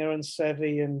Langer and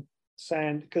Seve and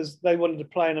Sand, because they wanted to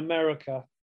play in America.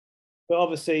 But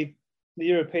obviously, the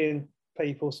European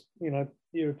people,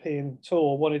 European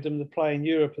Tour wanted them to play in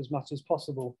Europe as much as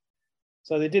possible.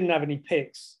 So they didn't have any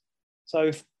picks.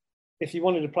 So if you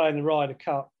wanted to play in the Ryder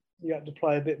Cup, you had to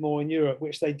play a bit more in Europe,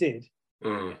 which they did.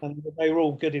 And they were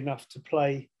all good enough to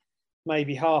play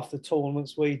maybe half the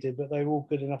tournaments we did, but they were all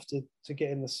good enough to get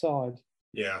in the side.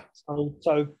 Yeah.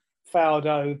 So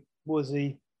Faldo,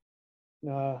 Woodsy,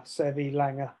 Seve,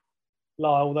 Langer,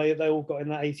 Lyle, they all got in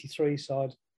that 83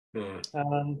 side.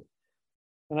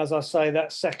 And as I say,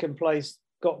 that second place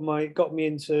got me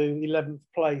into 11th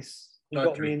place. It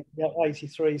got me in the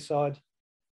 83 side.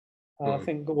 I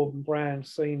think Gordon Brown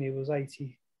Senior was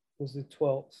the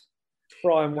 12th.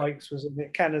 Brian Wakes was in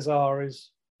it. Canizares.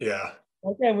 Yeah.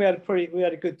 Again, we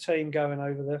had a good team going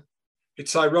over there.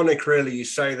 It's ironic, really, you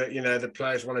say that, you know, the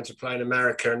players wanted to play in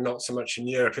America and not so much in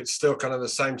Europe. It's still kind of the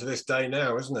same to this day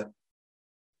now, isn't it?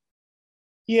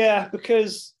 Yeah,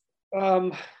 because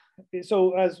it's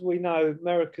all, as we know,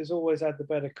 America's always had the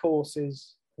better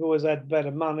courses, always had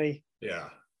better money. Yeah.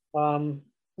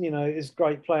 You know, it's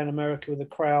great playing America with the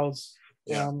crowds.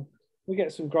 Yeah. We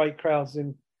get some great crowds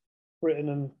in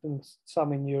Britain and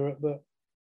some in Europe, but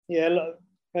yeah, look,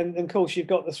 and of course you've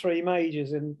got the three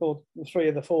majors or three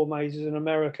of the four majors in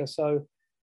America. So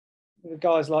the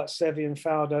guys like Seve and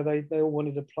Faldo, they all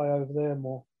wanted to play over there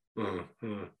more.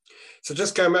 Mm-hmm. So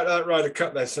just going back to that Ryder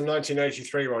Cup then, so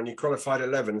 1983 one, you qualified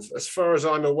 11th. As far as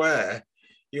I'm aware,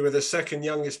 you were the second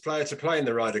youngest player to play in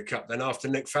the Ryder Cup then after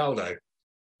Nick Faldo.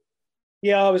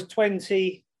 Yeah, I was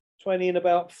 20 in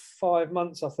about 5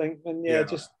 months, I think. And I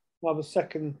was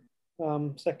second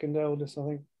eldest, I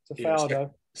think, to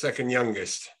Faldo. Second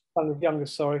youngest.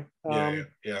 Youngest, sorry.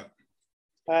 Yeah.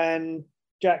 And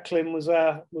Jacqueline was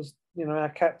our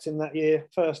captain that year.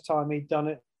 First time he'd done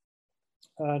it.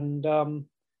 And I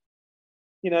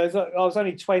was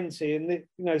only 20, and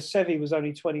Seve was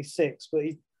only 26, but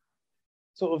he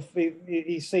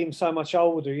seemed so much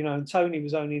older, and Tony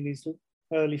was only in his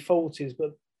early 40s.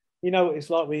 But you know what it's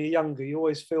like when you're younger. You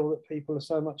always feel that people are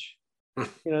so much,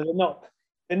 they're not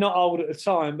old at the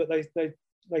time, but they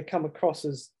come across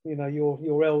as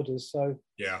your elders. So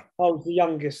yeah, I was the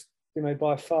youngest,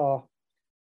 by far,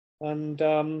 and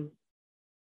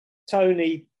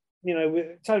Tony.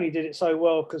 Tony did it so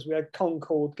well because we had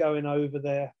Concord going over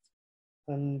there,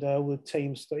 and with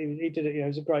teams, he did it. He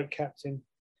was a great captain.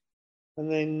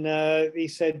 And then he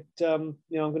said, "I'm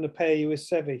going to pair you with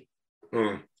Seve.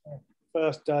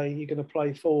 First day, you're going to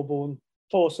play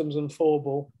foursomes and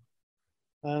four-ball."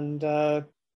 And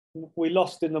we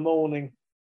lost in the morning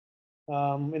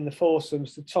in the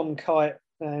foursomes to Tom Kite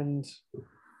and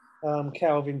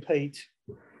Calvin Pete.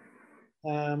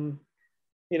 And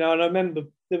I remember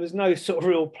there was no sort of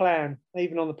real plan,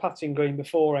 even on the putting green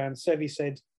beforehand. Seve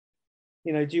said,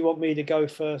 do you want me to go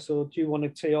first, or do you want to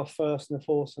tee off first in the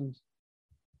foursomes?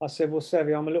 I said, well,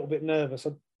 Seve, I'm a little bit nervous.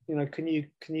 Can you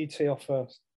tee off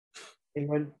first? He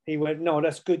went, no,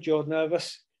 that's good, you're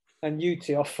nervous, and you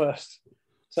tee off first.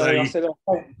 So I said,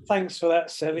 oh, thanks for that,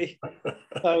 Seve.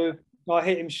 So I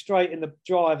hit him straight in the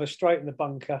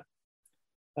bunker.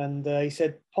 And he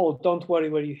said, Paul, don't worry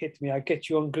where you hit me. I'll get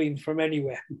you on green from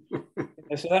anywhere.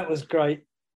 So that was great.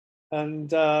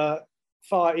 And he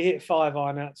hit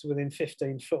 5-iron out to within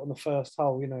 15 foot on the first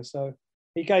hole, so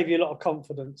he gave you a lot of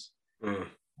confidence.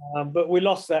 But we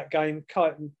lost that game.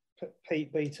 Kite and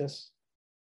Pete beat us.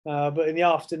 But in the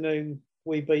afternoon,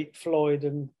 we beat Floyd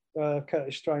and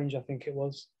Curtis Strange, I think it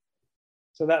was.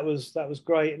 So that was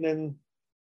great. And then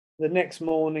the next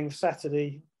morning,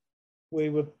 Saturday, we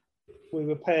were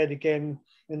paired again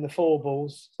in the four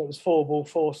balls. So it was four-ball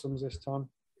foursomes this time.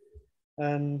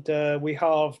 And we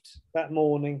halved that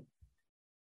morning.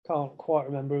 Can't quite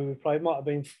remember who we played. Might have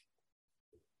been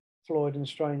Floyd and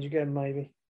Strange again,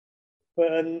 maybe.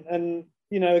 But and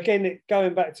again,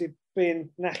 going back to being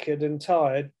knackered and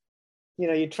tired,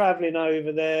 you're traveling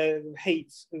over there,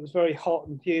 heat. It was very hot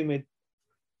and humid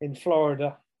in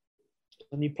Florida.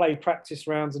 And you play practice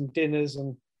rounds and dinners,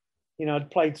 and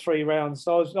I'd played 3 rounds,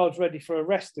 so I was ready for a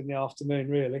rest in the afternoon,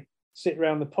 really, sit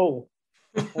around the pool.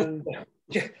 And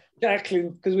Jacqueline,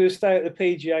 because we were staying at the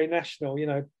PGA National,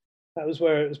 that was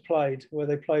where it was played, where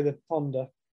they play the Honda.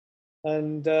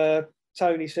 And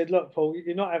Tony said, look, Paul,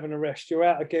 you're not having a rest. You're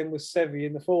out again with Seve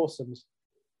in the foursomes.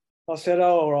 I said,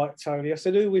 oh, all right, Tony. I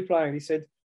said, who are we playing? He said,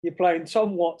 you're playing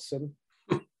Tom Watson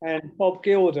and Bob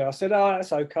Gilder. I said, oh,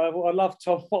 that's okay. I love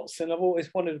Tom Watson. I've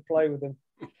always wanted to play with him.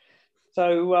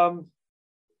 So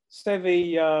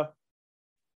Seve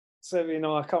and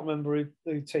I can't remember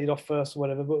who teed off first or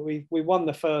whatever, but we won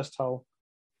the first hole.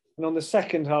 And on the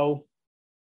second hole,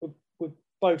 we're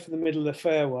both in the middle of the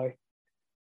fairway.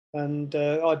 And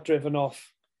I'd driven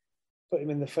off, put him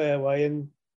in the fairway, and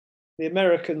the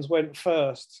Americans went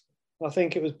first. I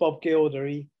think it was Bob Gilder.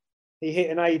 He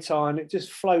hit an 8-iron. It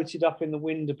just floated up in the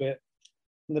wind a bit.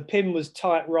 And the pin was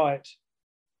tight right.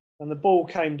 And the ball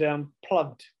came down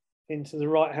plugged into the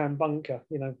right-hand bunker.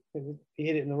 He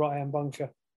hit it in the right-hand bunker.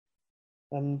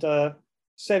 And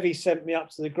Seve sent me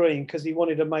up to the green because he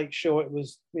wanted to make sure it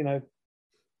was, to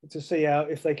see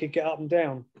if they could get up and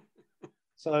down.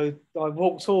 So I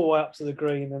walked all the way up to the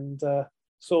green and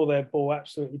saw their ball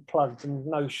absolutely plugged and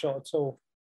no shot at all.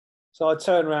 So I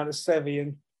turned around to Seve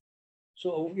and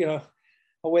sort of,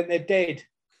 I went there dead.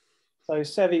 So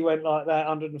Seve went like that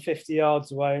 150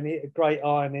 yards away and hit a great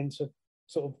iron in to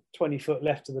sort of 20 foot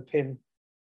left of the pin.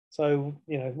 So,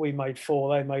 you know, we made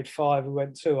 4, they made 5, we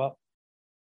went 2 up.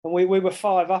 And we were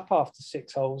 5 up after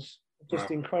 6 holes. Just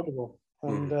Wow. incredible.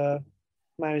 And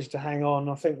managed to hang on.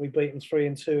 I think we beat them 3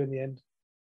 and 2 in the end.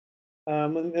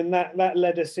 And that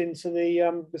led us into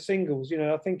the singles. You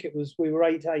know, I think we were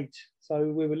 8-8. So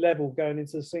we were level going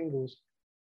into the singles.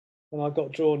 And I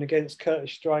got drawn against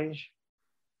Curtis Strange.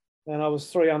 And I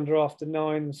was 3 under after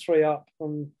 9, 3 up,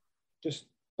 and just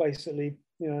basically,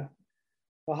 you know,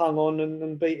 I hung on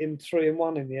and beat him 3 and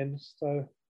 1 in the end. So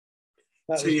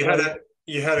that was you great.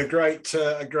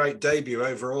 had a great debut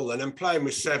overall, and playing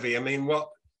with Seve. I mean,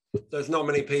 there's not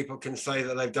many people can say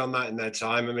that they've done that in their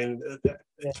time. I mean,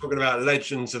 talking about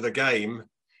legends of the game,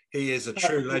 he is a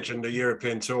true legend of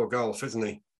European Tour golf, isn't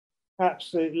he?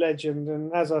 Absolute legend.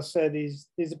 And as I said, he's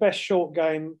the best short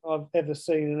game I've ever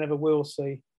seen and ever will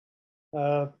see.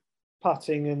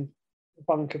 Putting and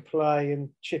bunker play and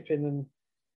chipping, and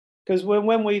because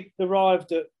when we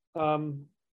arrived at the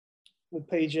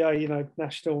PGA, you know,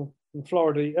 national in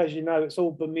Florida, as you know, it's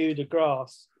all Bermuda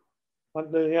grass.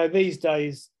 And you know, these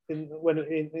days,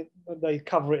 they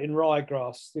cover it in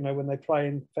ryegrass. You know, when they play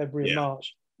in February and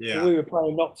March. Yeah. We were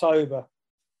playing in October.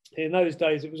 In those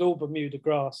days, it was all Bermuda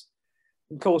grass.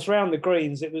 Of course, around the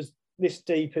greens, it was this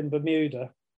deep in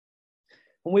Bermuda.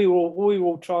 And we were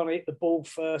all trying to hit the ball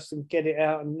first and get it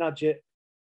out and nudge it.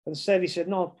 And Seve said,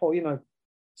 no, Paul, you know,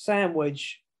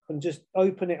 sandwich and just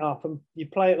open it up and you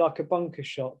play it like a bunker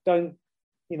shot. Don't,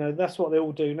 you know, that's what they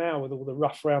all do now with all the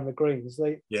rough around the greens.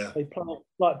 They play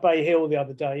like Bay Hill the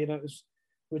other day. You know, it was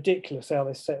ridiculous how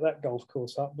they set that golf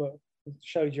course up, but it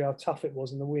showed you how tough it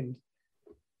was in the wind.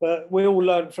 But we all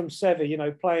learned from Seve, you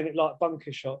know, playing it like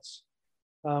bunker shots.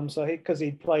 So because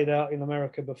he'd played out in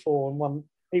America before and won.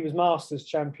 He was Masters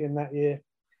champion that year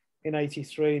in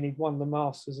 '83, and he'd won the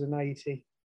Masters in '80.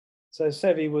 So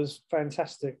Seve was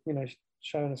fantastic, you know,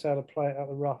 showing us how to play it out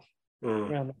the rough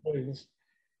around the greens.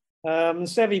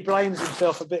 Seve blames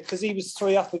himself a bit because he was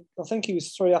 3 up. I think he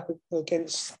was 3 up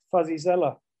against Fuzzy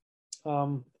Zeller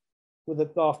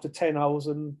after 10 holes,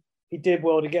 and he did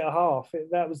well to get a half.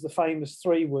 That was the famous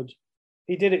 3-wood.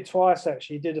 He did it twice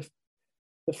actually. He did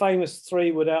the famous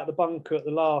 3-wood out the bunker at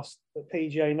the last at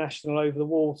PGA National over the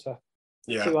water,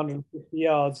 250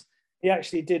 yards. He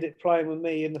actually did it playing with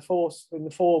me in the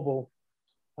 4-ball.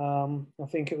 I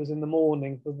think it was in the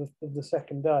morning of the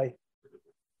second day.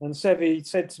 And Seve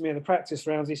said to me in the practice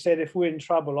rounds, he said, if we're in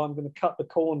trouble, I'm going to cut the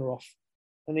corner off.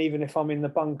 And even if I'm in the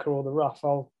bunker or the rough,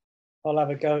 I'll have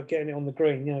a go at getting it on the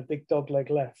green, you know, big dog leg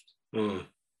left. So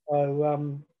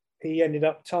he ended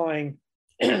up tying.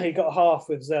 He got half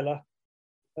with Zeller.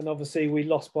 And obviously we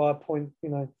lost by a point, you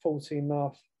know,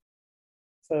 14.5,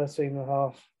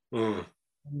 13.5.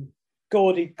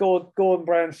 Gordon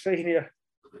Brown Sr.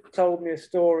 told me a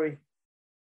story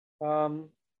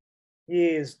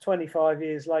 25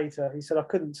 years later. He said, I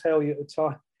couldn't tell you at the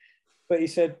time, but he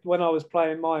said, when I was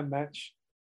playing my match,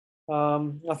 I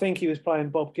think he was playing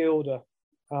Bob Gilder.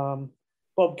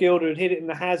 Bob Gilder had hit it in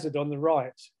the hazard on the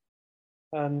right,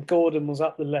 and Gordon was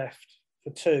up the left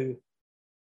for 2.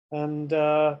 And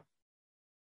Bob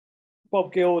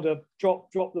Gilder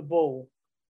dropped the ball,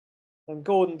 and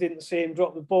Gordon didn't see him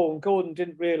drop the ball, and Gordon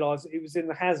didn't realise that he was in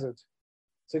the hazard.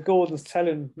 So Gordon's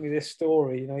telling me this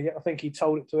story. You know, I think he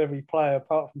told it to every player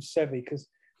apart from Seve, because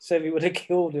Seve would have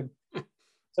killed him.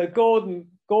 So Gordon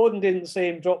didn't see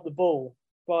him drop the ball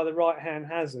by the right-hand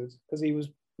hazard because he was,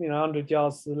 you know, 100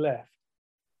 yards to the left.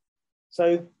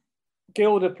 So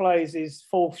Gilder plays his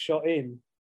 4th shot in.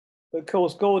 But of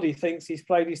course, Gordy thinks he's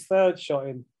played his 3rd shot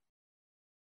in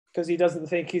because he doesn't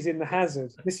think he's in the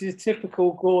hazard. This is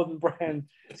typical Gordon Brown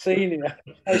Senior,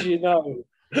 as you know.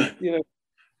 You know,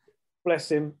 bless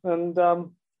him. And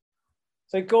so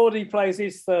Gordy plays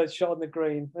his 3rd shot on the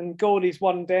green, and Gordy's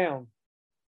 1 down.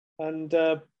 And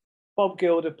Bob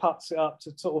Gilder putts it up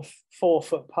to sort of 4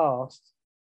 foot past,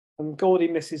 and Gordy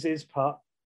misses his putt.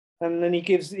 And then he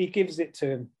gives it to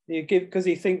him. Because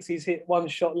he thinks he's hit 1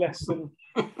 shot less than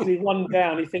he's 1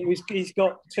 down. He thinks he's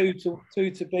got two to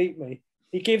beat me.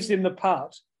 He gives him the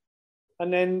putt,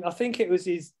 and then I think it was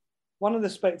one of the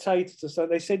spectators. So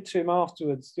they said to him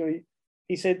afterwards. You know,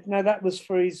 he said, "No, that was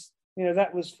for his. You know,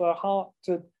 that was for half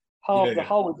the hole. If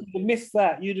you'd have missed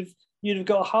that, you'd have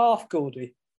got a half,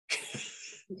 Gordy."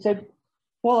 He said,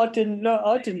 "Well, I didn't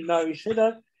know." He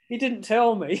said, "He didn't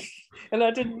tell me, and I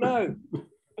didn't know."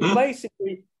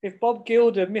 Basically, if Bob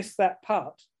Gilder missed that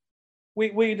putt,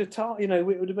 we'd have, you know,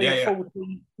 it would have been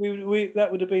 14.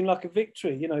 That would have been like a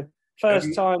victory, you know,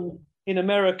 first time in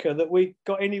America that we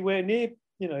got anywhere near,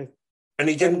 you know. And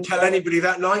he didn't tell anybody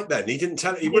that night. Then he didn't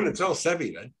tell. He wouldn't have told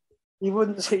Seve then. He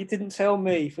didn't tell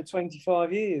me for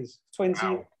 25 years. 20.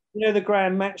 Wow. You know the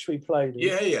grand match we played in?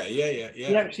 Yeah.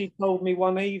 He actually told me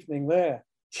one evening there.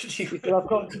 He said, I've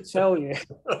got to tell you.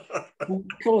 Of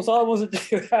course, I wasn't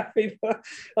too happy, but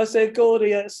I said,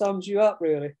 Gordy, that sums you up,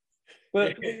 really.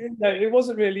 But it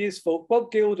wasn't really his fault. Bob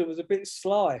Gilder was a bit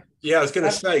sly. Yeah, I was going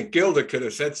to say, Gilder could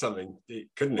have said something,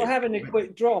 couldn't he? Well, having a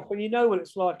quick drop, and you know what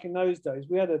it's like in those days.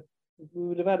 We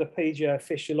would have had a PGA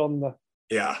official on the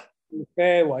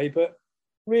fairway, but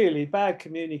really bad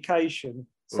communication,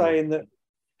 saying that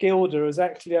Gilder has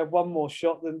actually had one more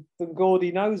shot than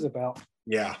Gordy knows about.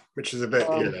 Yeah, which is a bit,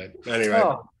 anyway.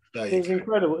 It was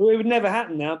incredible. It would never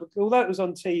happen now, but although it was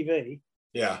on TV,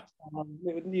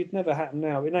 it'd never happen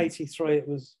now. In '83, it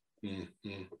was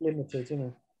limited, you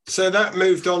know. So that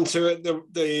moved on to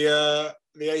the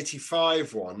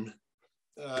 '85 one,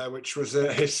 which was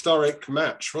a historic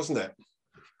match, wasn't it?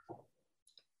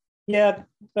 Yeah,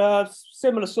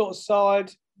 similar sort of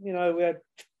side. You know, we had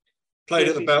played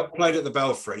at the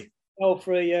Belfry.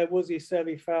 Belfry, yeah, Woozy,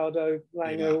 Seve, Faldo,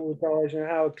 Langer, all the guys,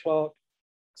 Howard Clark,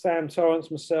 Sam Torrance,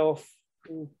 myself,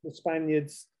 and the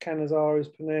Spaniards,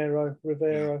 Canizares, Pinero,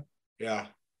 Rivero. Yeah.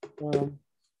 And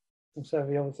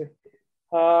Seve, obviously.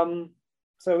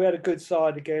 So we had a good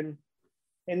side again.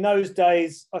 In those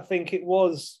days, I think it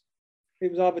was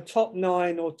either top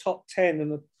 9 or top 10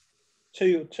 and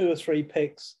two or three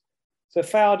picks. So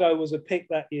Faldo was a pick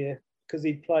that year because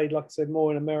he played, like I said, more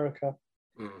in America.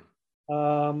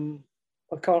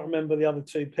 I can't remember the other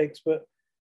 2 picks, but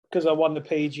because I won the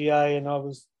PGA and I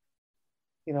was,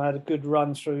 I had a good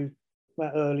run through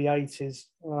that early 80s,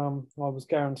 I was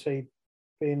guaranteed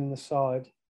being in the side.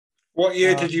 What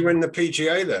year did you win the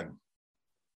PGA then?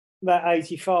 That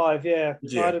 85, yeah.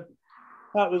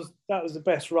 That was the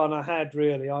best run I had,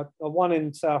 really. I won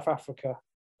in South Africa,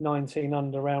 19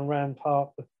 under, around Rand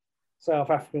Park, the South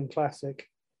African Classic.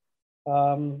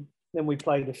 Then we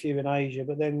played a few in Asia,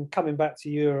 but then coming back to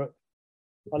Europe,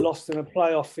 I lost in a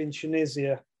playoff in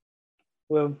Tunisia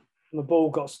where my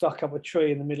ball got stuck up a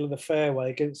tree in the middle of the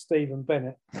fairway against Stephen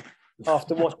Bennett.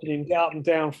 After watching him get up and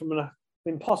down from an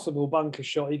impossible bunker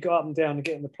shot, he got up and down to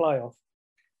get in the playoff.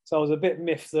 So I was a bit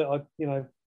miffed that I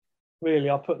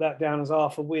put that down as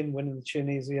half a win winning the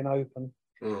Tunisian Open.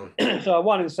 So I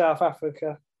won in South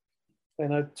Africa,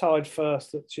 then I tied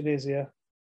first at Tunisia.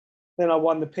 Then I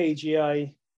won the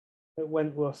PGA at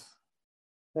Wentworth.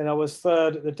 Then I was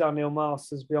third at the Dunhill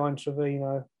Masters behind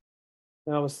Trevino.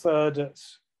 Then I was third at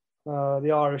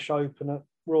the Irish Open at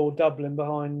Royal Dublin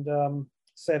behind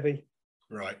Seve.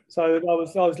 Right. So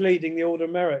I was leading the order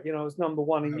of merit. I was number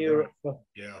 1 in Europe for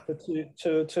two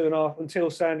and a half until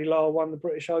Sandy Lyle won the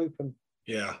British Open.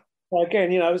 Yeah. So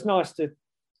again, it was nice to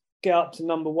get up to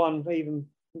number 1, even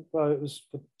though it was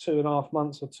for 2.5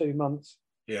 months or 2 months.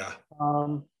 Yeah.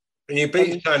 And you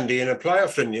beat Sandy in a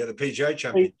playoff, didn't you, at the PGA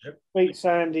Championship? Beat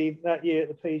Sandy that year at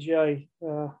the PGA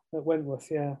at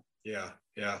Wentworth, yeah.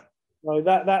 Yeah. So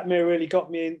that really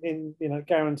got me in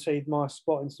guaranteed my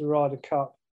spot into the Ryder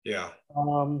Cup. Yeah.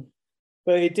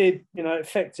 But it did, it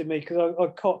affected me because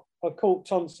I caught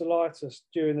tonsillitis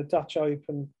during the Dutch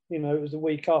Open. It was a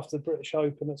week after the British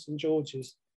Open at St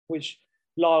George's, which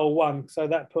Lyle won. So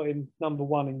that put him number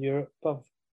 1 in Europe above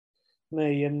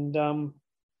me. And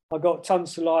I got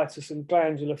tonsillitis and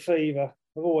glandular fever.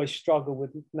 I've always struggled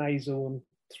with nasal and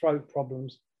throat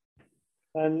problems.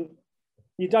 And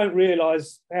you don't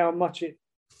realise how much it,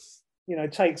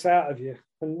 takes out of you.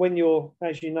 And when you're,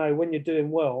 as you know, when you're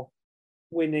doing well,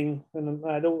 winning, and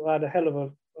I had a hell of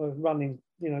a running,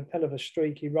 hell of a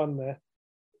streaky run there.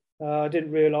 I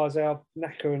didn't realise how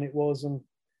knackering it was and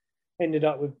ended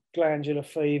up with glandular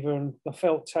fever and I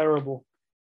felt terrible.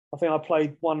 I think I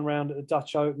played 1 round at the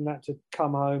Dutch Open, had to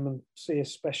come home and see a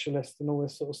specialist and all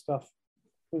this sort of stuff.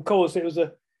 And of course, it was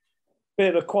a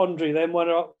bit of a quandary then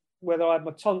whether I had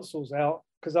my tonsils out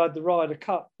because I had the Ryder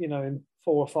Cup, in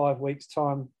 4 or 5 weeks'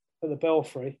 time at the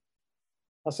Belfry.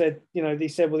 I said, he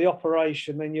said, well, the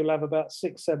operation, then you'll have about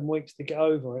 6-7 weeks to get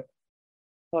over it.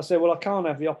 I said, well, I can't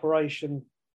have the operation,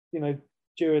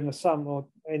 during the summer or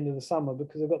end of the summer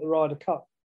because I've got the Ryder Cup,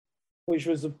 which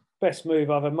was the best move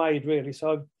I've ever made, really.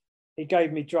 So he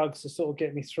gave me drugs to sort of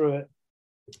get me through it.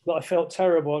 But I felt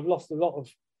terrible. I'd lost a lot of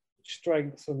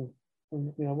strength and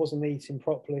I wasn't eating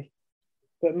properly.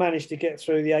 But managed to get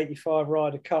through the 85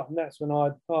 Ryder Cup. And that's when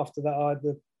after that, I had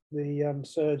the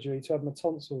surgery to have my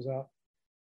tonsils out.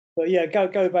 But yeah,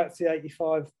 go back to the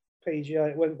 85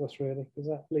 PGA at Wentworth, really, because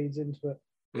that leads into it.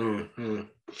 Mm-hmm.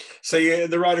 So yeah,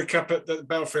 the Ryder Cup at the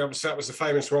Belfry, obviously that was the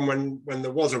famous one when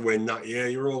there was a win that year.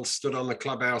 You were all stood on the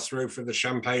clubhouse roof with the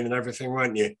champagne and everything,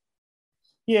 weren't you?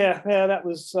 Yeah, that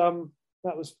was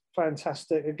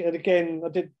fantastic. And again, I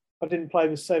did I didn't play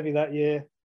with Seve that year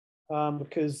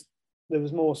because there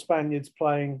was more Spaniards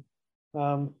playing.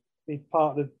 He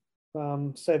partnered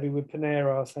Seve with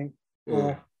Pinero, I think,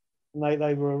 and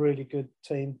they were a really good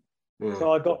team.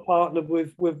 So I got partnered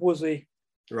with Woozy,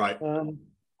 right? And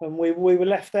we were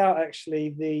left out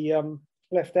actually.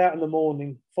 Left out in the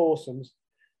morning foursomes.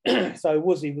 So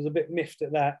Woozy was a bit miffed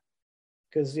at that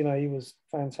because he was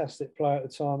a fantastic player at the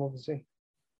time, obviously.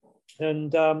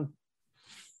 And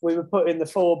we were put in the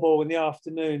 4-ball in the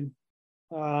afternoon.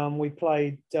 We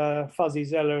played Fuzzy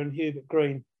Zeller and Hubert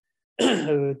Green,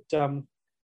 who had, I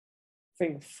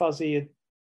think Fuzzy had,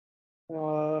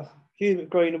 Hubert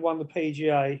Green had won the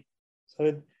PGA.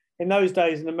 So in those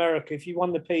days in America, if you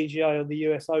won the PGA or the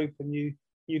US Open, you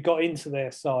got into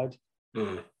their side,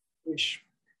 which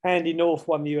Andy North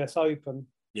won the US Open.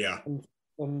 Yeah.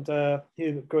 And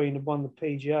Hubert Green had won the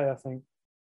PGA, I think.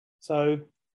 So,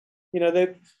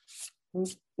 they're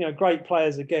great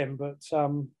players again, but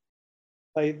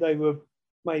they were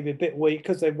maybe a bit weak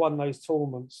because they won those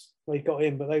tournaments. They got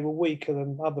in, but they were weaker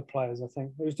than other players, I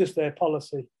think. It was just their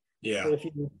policy. Yeah. So if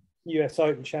you were US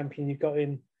Open champion, you got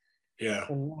in. Yeah.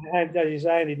 And as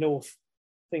Andy North,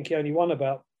 I think he only won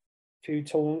about a few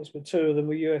tournaments, but 2 of them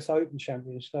were US Open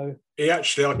champions. So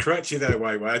I'll correct you there,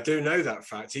 Wei. I do know that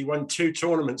fact. He won 2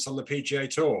 tournaments on the PGA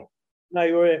Tour. No,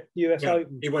 you were at US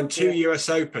Open. He won 2 US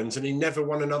Opens and he never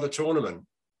won another tournament.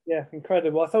 Yeah,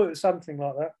 incredible. I thought it was something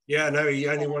like that. Yeah, no, he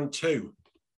only won 2.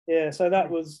 Yeah, so that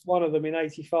was one of them in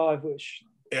 '85, which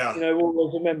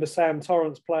always remember Sam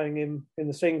Torrance playing in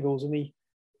the singles, and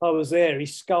I was there. He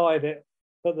skied it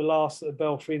at the last at the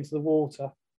Belfry into the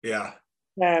water. Yeah.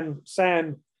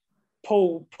 Sam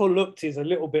pull looked his a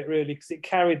little bit really because it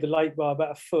carried the lake by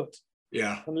about a foot.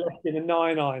 Yeah. And left in a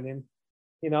 9-iron in.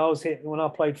 I was hitting when I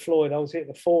played Floyd. I was hitting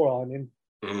a 4-iron in.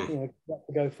 To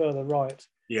go further right.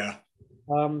 Yeah.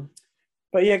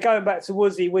 But yeah, going back to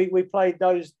Woozy, we played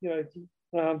those,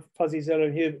 Fuzzy Zeller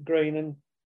and Hubert Green, and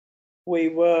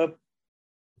we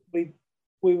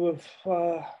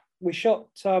shot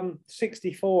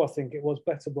 64, I think it was,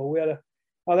 better ball. We had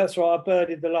that's right, I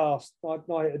birdied the last. I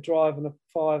hit a drive and a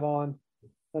 5-iron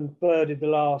and birdied the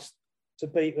last to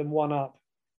beat them 1 up.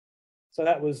 So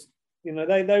that was, they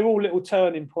were all little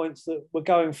turning points that were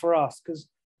going for us because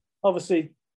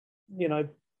obviously,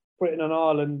 Britain and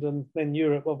Ireland and then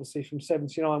Europe, obviously from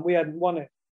 79, we hadn't won it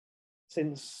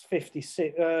since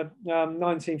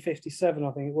 1957,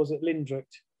 I think it was, at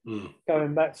Lindricht,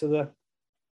 going back to the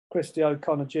Christy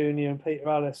O'Connor Jr. and Peter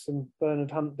Allis and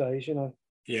Bernard Hunt days,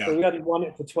 Yeah. So we hadn't won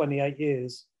it for 28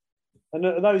 years. And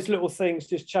those little things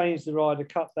just changed the Ryder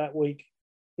Cup that week,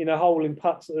 holding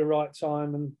putts at the right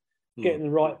time and getting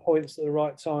the right points at the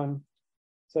right time.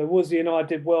 So Woozy and I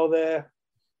did well there.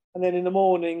 And then in the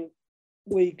morning,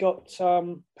 we got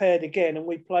paired again and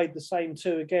we played the same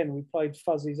 2 again. We played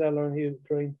Fuzzy Zeller and Hubert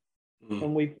Green.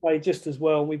 And we played just as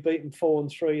well. We beat them 4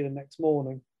 and 3 the next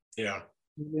morning. Yeah.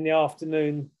 In the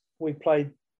afternoon, we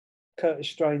played Curtis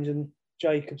Strange and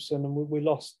Jacobson, and we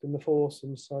lost in the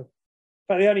foursomes. So,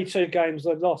 but the only 2 games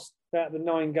I lost out of the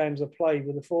 9 games I played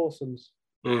were the foursomes.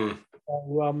 So,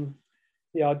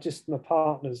 my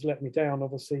partners let me down,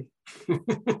 obviously, for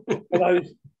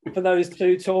those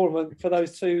 2 tournaments, for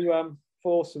those 2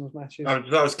 foursomes matches.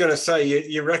 I was going to say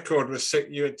your record was 6.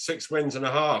 You had 6 wins and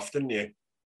a half, didn't you?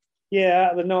 Yeah,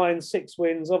 out of the 9, 6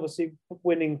 wins. Obviously,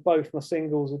 winning both my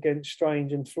singles against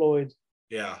Strange and Floyd.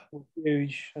 Yeah, was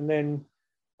huge. And then,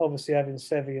 obviously, having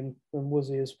Seve and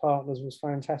Woozy as partners was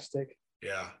fantastic.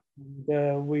 Yeah.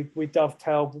 And, we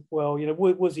dovetailed well.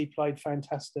 Woozy played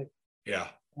fantastic. Yeah.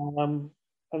 And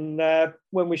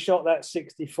when we shot that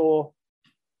 64,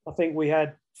 I think we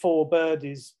had 4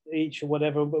 birdies each or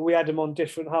whatever, but we had them on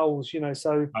different holes,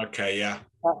 so okay, yeah,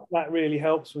 that really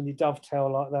helps when you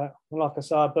dovetail like that. And like I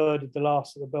say, I birdied the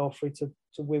last at the Belfry to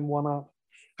win 1 up.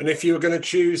 And if you were going to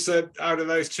choose out of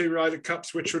those 2 Ryder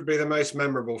Cups, which would be the most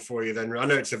memorable for you then? I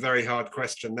know it's a very hard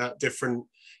question, that different,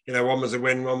 one was a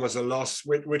win, one was a loss.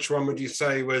 Which one would you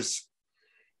say was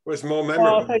more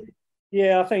memorable?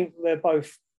 I think they're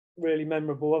both really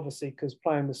memorable, obviously, because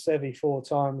playing with Seve 4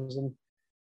 times and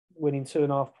winning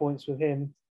 2.5 points with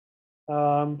him.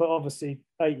 But obviously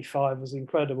 85 was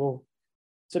incredible.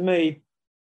 To me,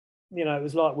 it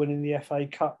was like winning the FA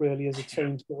Cup really as a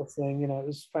team sort of thing. It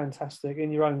was fantastic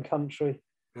in your own country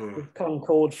with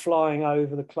Concorde flying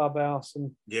over the clubhouse.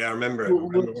 And yeah, I remember it. I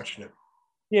remember watching it.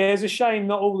 Yeah, it's a shame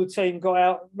not all the team got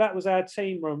out. That was our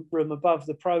team room above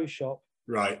the pro shop.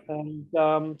 Right.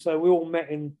 And so we all met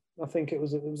in, I think it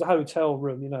was a hotel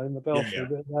room, in the Belfry,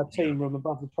 but our team room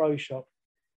above the pro shop.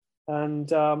 And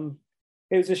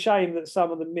it was a shame that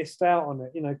some of them missed out on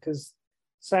it, because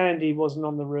Sandy wasn't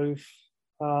on the roof.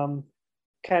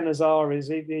 Canizares,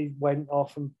 he went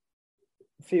off, and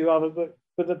a few other,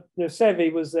 but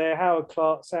Seve was there, Howard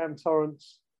Clark, Sam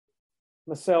Torrance,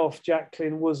 myself,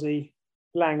 Jacqueline, Woozy,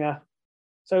 Langer.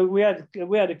 So we had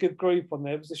a good group on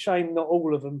there. It was a shame not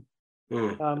all of them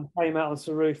came out onto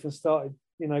the roof and started,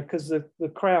 because the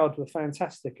crowd were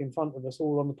fantastic in front of us,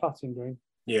 all on the putting green.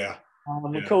 Yeah.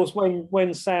 Of course,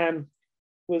 when Sam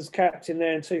was captain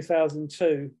there in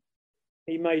 2002,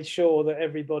 he made sure that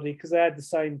everybody, because they had the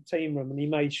same team room, and he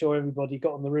made sure everybody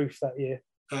got on the roof that year.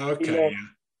 Oh, okay.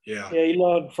 Yeah. He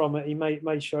learned from it. He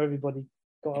made sure everybody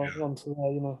got onto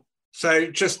there.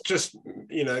 So just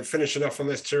finishing off on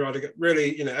this tour,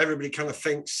 really, everybody kind of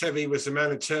thinks Seve was the man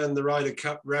who turned the Ryder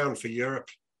Cup round for Europe.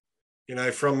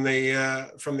 From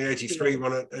the 83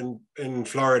 one in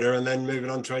Florida, and then moving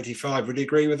on to 85. Would you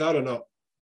agree with that or not?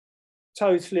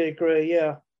 Totally agree.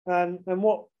 Yeah, and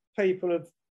what people have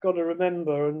got to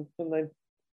remember, and they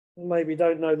maybe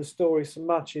don't know the story so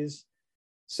much, is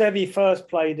Seve first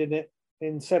played in it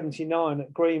in '79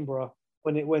 at Greenborough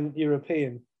when it went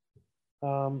European,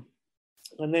 and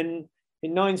then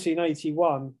in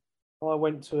 1981 I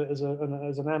went to it as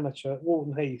an amateur at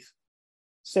Walton Heath.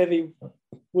 Seve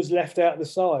was left out of the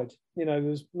side. He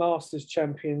was Masters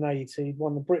champion in 80, he'd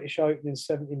won the British Open in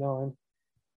 '79,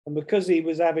 and because he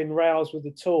was having rows with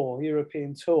the tour,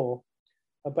 European tour,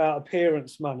 about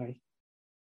appearance money,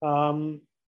 Langer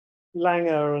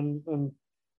and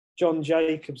John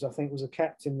Jacobs, I think, was a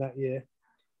captain that year.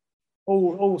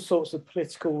 All sorts of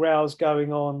political rows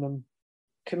going on, and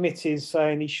committees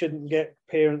saying he shouldn't get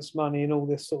appearance money and all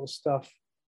this sort of stuff.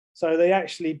 So they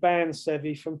actually banned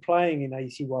Seve from playing in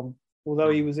 '81, although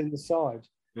he was in the side.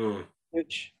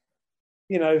 Which,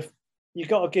 you've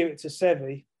got to give it to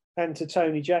Seve and to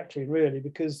Tony Jacklin, really,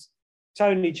 because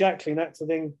Tony Jacklin had to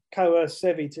then coerce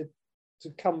Seve to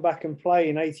come back and play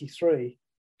in '83.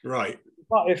 Right.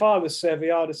 But if I was Seve,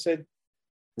 I'd have said,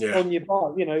 on your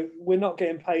bike, we're not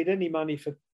getting paid any money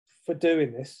for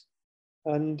doing this.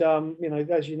 And,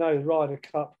 as you know, the Ryder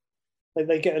Cup,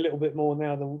 they get a little bit more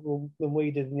now than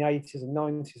we did in the 80s and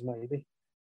 90s, maybe.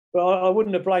 But I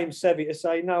wouldn't have blamed Seve to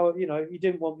say, no, you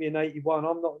didn't want me in '81.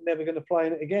 I'm never going to play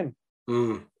in it again.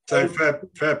 So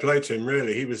fair play to him,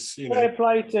 really. He was, fair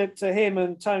play to him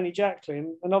and Tony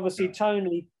Jacklin. And obviously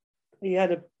Tony, he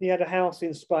had a house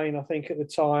in Spain, I think, at the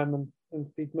time, and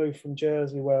he'd moved from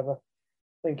Jersey, wherever.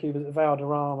 I think he was at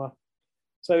Valderrama.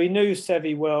 So he knew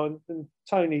Seve well, and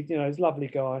Tony, he's a lovely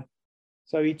guy.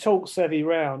 So he talked Seve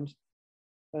round,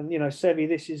 and Seve,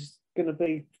 this is going to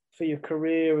be for your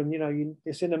career, and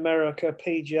it's in America,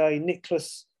 PGA.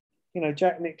 Nicklaus,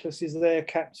 Jack Nicklaus is their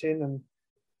captain, and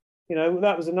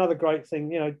that was another great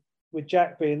thing. With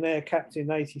Jack being their captain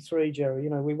in '83, Jerry.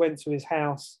 We went to his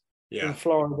house in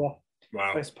Florida,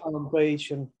 West Palm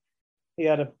Beach, and he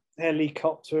had a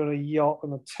helicopter and a yacht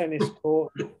and a tennis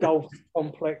court, golf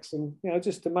complex, and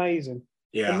just amazing.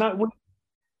 Yeah. And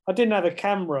I didn't have a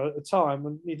camera at the time,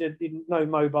 and you didn't know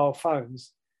mobile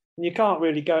phones, and you can't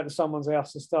really go to someone's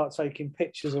house and start taking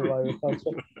pictures all over the place.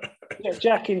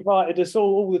 Jack invited us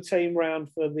all the team round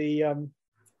for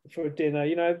a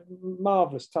dinner.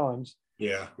 Marvelous times.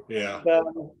 Yeah. But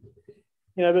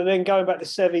then going back to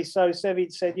Seve, so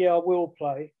Seve said, "Yeah, I will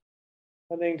play,"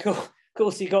 and then of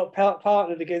course he got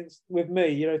partnered with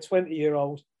me,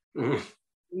 20-year-old, and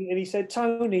he said,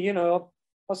 "Tony,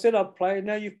 I said I'd play.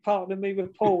 Now you've partnered me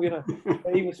with Paul,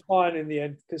 But he was fine in the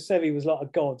end because Seve was like a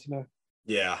god,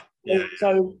 Yeah.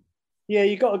 So,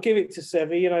 you got to give it to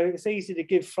Seve. It's easy to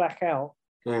give flack out.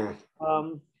 And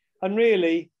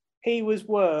really, he was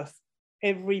worth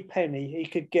every penny he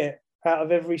could get out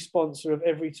of every sponsor of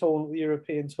every tour on the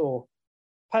European Tour.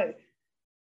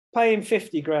 Pay him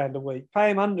 50 grand a week. Pay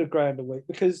him 100 grand a week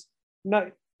because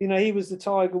he was the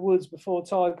Tiger Woods before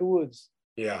Tiger Woods.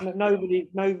 Yeah.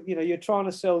 You're trying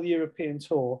to sell the European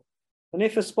Tour, and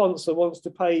if a sponsor wants to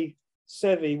pay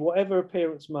Seve whatever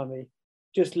appearance money,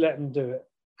 just let them do it.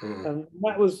 And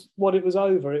that was what it was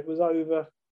over. It was over.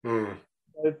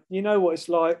 You know what it's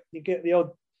like. You get the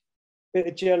odd bit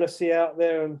of jealousy out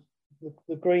there, and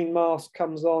the green mask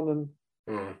comes on,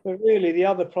 but really the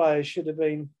other players should have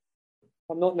been.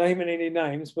 I'm not naming any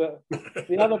names, but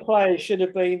the other players should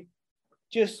have been.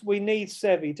 We need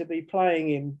Seve to be playing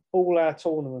in all our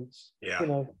tournaments.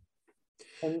 Yeah.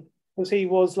 And because he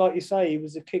was, like you say, he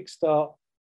was the kickstart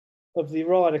of the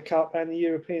Ryder Cup and the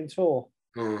European Tour.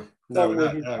 Your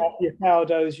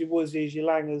Paldos, your Woosies, your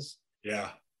Langers.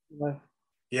 Yeah.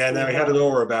 He had an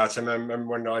aura about him. I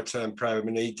remember when I turned pro,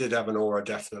 he did have an aura,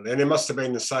 definitely. And it must have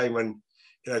been the same when,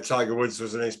 Tiger Woods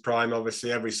was in his prime.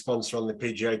 Obviously, every sponsor on the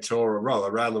PGA Tour,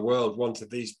 around the world, wanted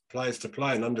these players to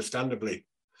play, and understandably,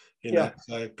 you know.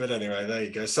 So, but anyway, there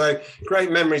you go. So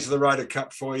great memories of the Ryder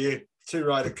Cup for you. 2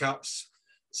 Ryder Cups,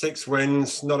 6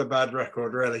 wins, not a bad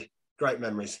record, really. Great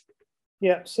memories.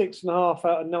 Yeah, 6.5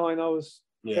 out of 9. I was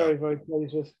very, very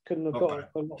pleased with. Couldn't have got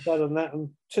a lot better than that. And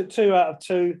 2 out of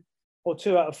 2 or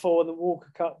 2 out of 4 in the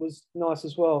Walker Cup was nice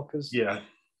as well because, you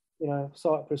know,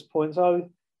 Cyprus points. So,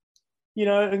 you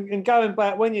know, and going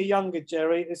back when you're younger,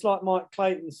 Jerry, it's like Mike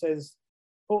Clayton says,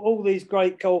 all these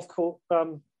great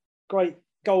great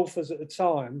golfers at the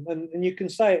time, and you can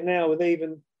say it now with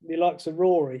even the likes of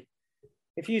Rory.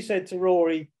 If you said to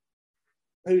Rory,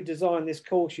 who designed this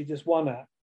course you just won at,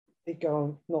 he'd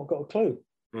go, not got a clue.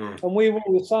 And we were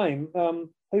all the same.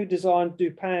 Who designed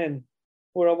Dupin,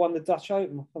 where I won the Dutch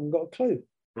Open? I haven't got a clue.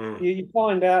 You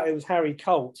find out it was Harry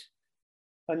Colt,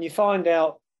 and you find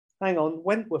out, hang on,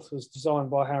 Wentworth was designed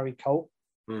by Harry Colt,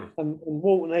 and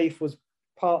Walton Heath was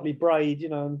partly Braid, you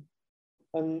know,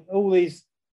 and all these.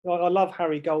 I love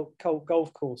Harry Colt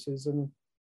golf courses, and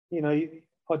you know,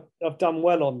 I've done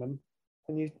well on them,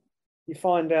 and you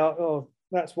find out, oh,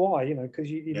 that's why, you know, because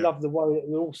you love the way that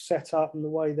they're all set up and the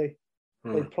way they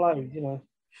play, you know.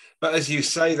 But as you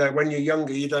say, though, when you're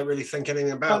younger, you don't really think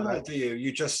anything about that, do you?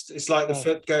 You just, it's like the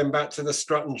fit going back to the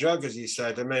strut and jug, as you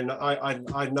said. I mean, I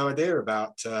had no idea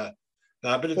about that,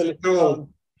 but it's all,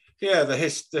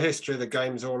 the history of the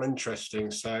game is all interesting.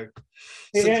 So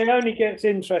it only gets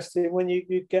interesting when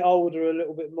you get older a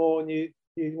little bit more, and you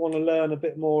want to learn a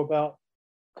bit more about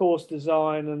course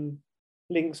design and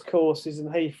links courses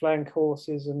and heathland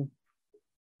courses, and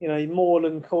you know,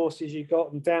 moorland courses you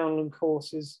got, and downland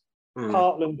courses,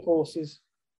 parkland courses.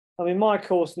 I mean, my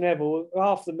course, Neville,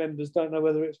 half the members don't know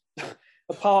whether it's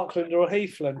a parkland or a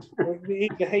heathland.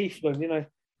 It's a heathland, you know,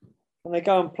 and they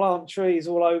go and plant trees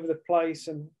all over the place,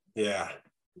 and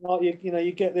like you know,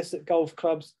 you get this at golf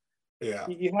clubs.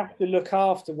 You have to look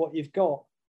after what you've got.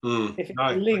 If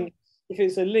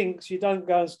it's a links, you don't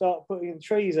go and start putting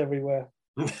trees everywhere.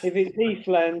 If it's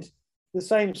heathland, the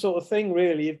same sort of thing,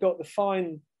 really. You've got to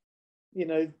find, you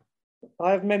know,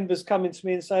 I have members coming to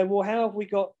me and say, well, how have we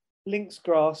got links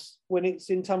grass when it's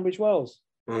in Tunbridge Wells,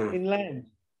 inland?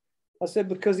 I said,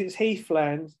 because it's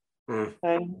heathland,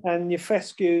 and your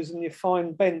fescues and your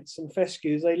fine bents and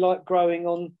fescues, they like growing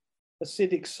on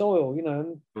acidic soil, you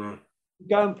know, and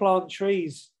go and plant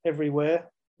trees everywhere,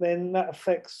 then that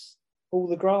affects all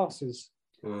the grasses.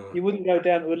 You wouldn't go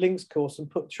down to a links course and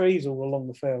put trees all along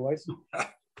the fairways.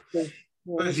 But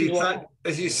as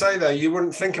you say, though, you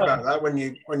wouldn't think about that when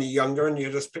you're younger and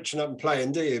you're just pitching up and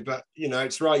playing, do you? But you know,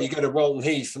 it's right. You go to Walton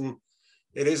Heath, and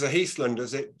it is a heathland,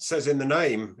 as it says in the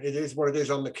name. It is what it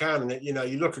is on the can. And you know,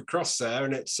 you look across there,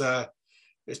 and it's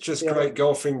just great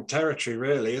golfing territory,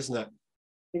 really, isn't it?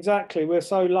 Exactly. We're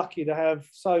so lucky to have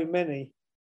so many.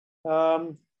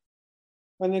 And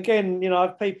again, you know, I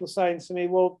have people saying to me,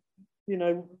 well, you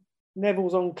know,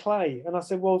 Neville's on clay. And I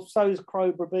said, well, so is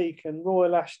Crowborough Beacon,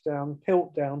 Royal Ashdown,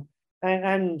 Piltdown,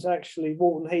 and actually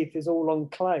Walton Heath is all on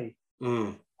clay.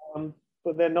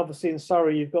 But then obviously in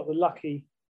Surrey, you've got the lucky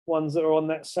ones that are on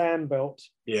that sand belt.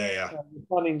 Your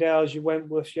Bunningdales, your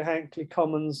Wentworths, your Hankley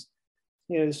Commons,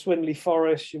 you know, the Swindley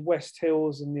Forest, your West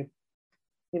Hills, and you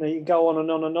know, you can go on and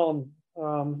on and on.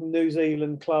 New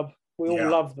Zealand Club, we all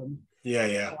love them.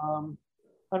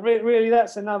 And really,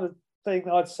 that's another thing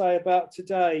that I'd say about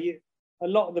today. A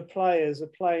lot of the players are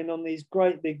playing on these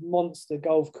great big monster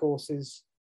golf courses,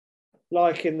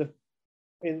 like in the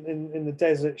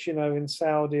deserts, you know, in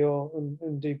Saudi or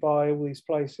in Dubai, all these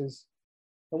places.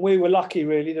 And we were lucky,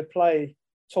 really, to play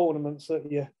tournaments at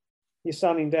your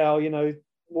Sunningdale, you know,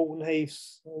 Walton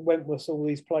Heaths, Wentworths, all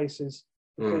these places,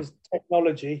 because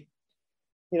technology,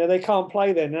 you know, they can't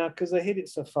play there now because they hit it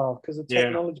so far because of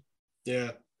technology.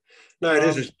 No, it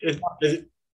is.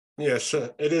 Yes,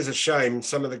 it is a shame.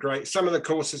 Some of the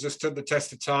courses have stood the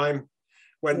test of time.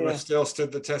 Wentworth still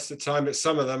stood the test of time, but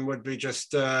some of them would be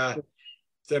just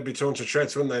they'd be torn to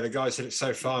shreds, wouldn't they? The guys hit it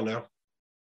so far now.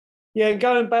 Yeah, and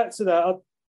going back to that,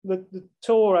 the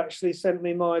tour actually sent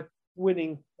me my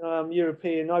winning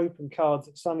European Open cards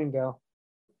at Sunningdale.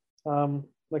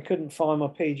 They couldn't find my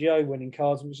PGA winning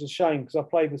cards, which is a shame because I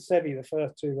played with Seve the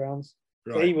first 2 rounds.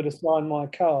 Right. So he would have signed my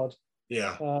card. You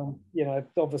know,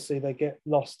 obviously they get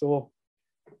lost or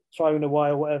thrown away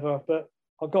or whatever. But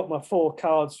I got my 4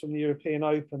 cards from the European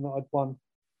Open that I'd won.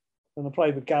 And I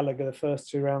played with Gallagher the first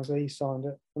 2 rounds, and he signed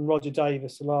it, and Roger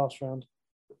Davis the last round.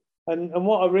 And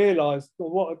what I realised, there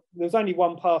was only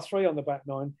 1 par 3 on the back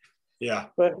 9.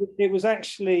 But it was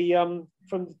actually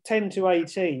from 10 to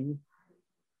 18,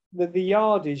 the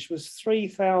yardage was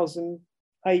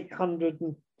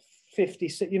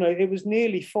 3,856. You know, it was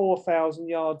nearly 4,000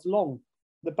 yards long,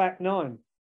 the back 9.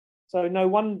 So no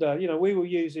wonder, you know, we were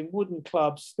using wooden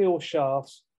clubs, steel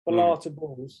shafts, Ballesteros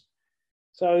balls.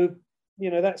 So,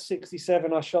 you know, that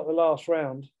 67 I shot the last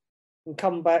round and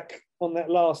come back on that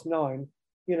last 9,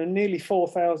 you know, nearly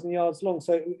 4,000 yards long.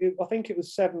 So I think it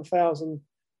was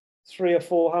 7,300 or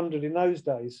 400 in those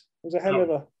days. It was a hell of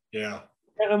a... Yeah.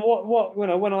 And what you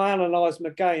know, when I analyse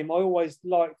my game, I always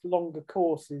liked longer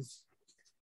courses.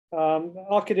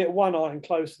 I could hit one iron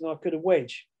closer than I could a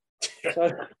wedge.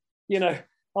 So, you know,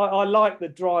 I like the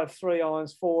drive 3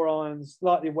 irons, 4 irons,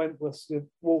 like the Wentworths, the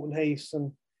Walton Heaths,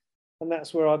 and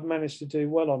that's where I'd managed to do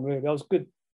well on, really. I was good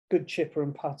chipper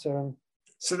and putter. And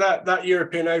so that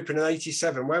European Open in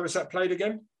 '87, where was that played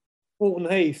again? Walton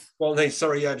Heath. Walton Heath,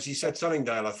 sorry, yeah, but you said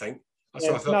Sunningdale, I think.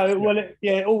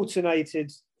 It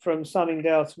alternated from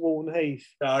Sunningdale to Walton Heath.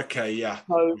 Okay, yeah.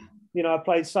 So, you know, I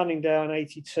played Sunningdale in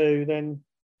 '82, then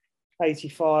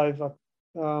 '85,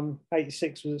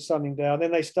 86 was at Sunningdale.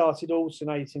 Then they started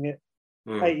alternating it.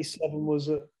 '87 was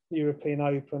at European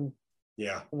Open.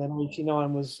 Yeah. And then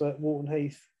 '89 was at Walton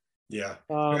Heath. Yeah.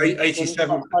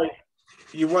 '87.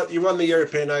 You won the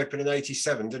European Open in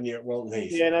 '87, didn't you, at Walton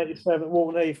Heath? Yeah, in '87 at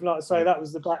Walton Heath. Like I say, that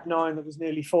was the back 9 that was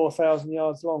nearly 4,000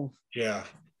 yards long. Yeah.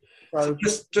 So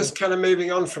just kind of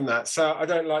moving on from that. So I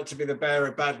don't like to be the bearer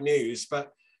of bad news,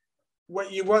 but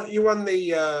what you won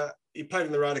the you played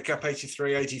in the Ryder Cup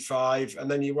 '83, '85,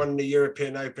 and then you won the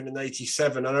European Open in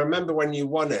 '87. And I remember when you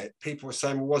won it, people were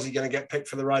saying, well, was he going to get picked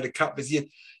for the Ryder Cup? Because your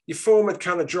form had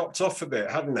kind of dropped off a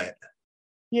bit, hadn't it?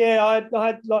 Yeah, I had,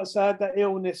 like I said, I had that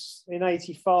illness in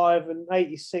 '85 and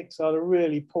 '86. I had a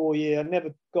really poor year. I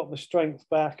never got my strength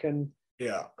back. And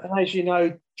as you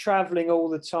know, traveling all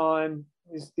the time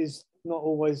is not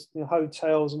always, you know,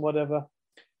 hotels and whatever.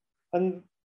 And,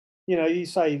 you know, you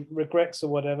say regrets or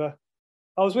whatever.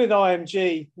 I was with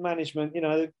IMG management, you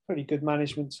know, pretty good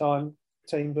management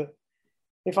team. But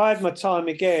if I had my time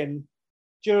again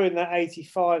during that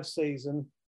 '85 season,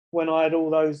 when I had all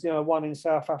those, you know, won in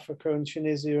South Africa and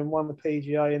Tunisia and won the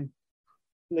PGA and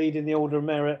leading the Order of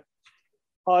Merit,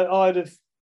 I'd have,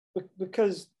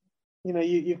 because, you know,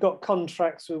 you've got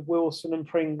contracts with Wilson and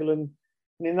Pringle, and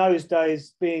in those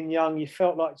days, being young, you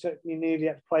felt like you nearly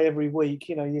had to play every week.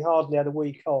 You know, you hardly had a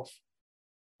week off.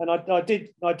 And I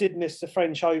did miss the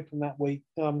French Open that week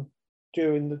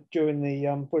during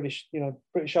the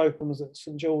British Open was at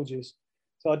St George's,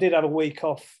 so I did have a week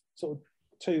off, sort of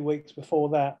 2 weeks before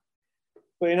that.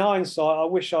 But in hindsight, I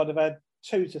wish I'd have had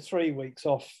 2 to 3 weeks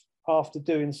off after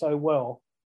doing so well,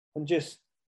 and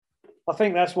I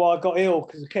think that's why I got ill,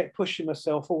 because I kept pushing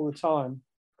myself all the time.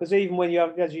 Because even when you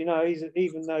have, as you know,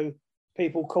 even though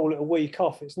people call it a week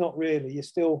off, it's not really. You're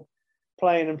still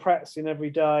playing and practicing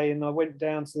every day. And I went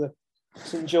down to the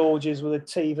St George's with a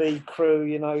TV crew,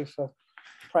 you know, for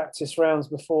practice rounds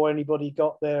before anybody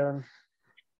got there, and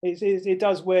it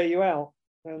does wear you out.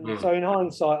 And so in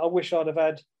hindsight, I wish I'd have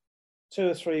had 2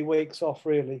 or 3 weeks off,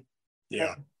 really.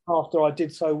 Yeah. After I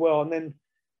did so well, and then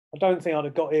I don't think I'd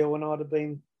have got ill, and I'd have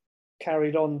been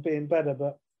carried on being better.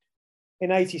 But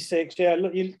in '86, yeah,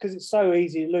 look, because it's so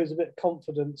easy to lose a bit of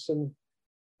confidence, and,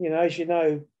 you know, as you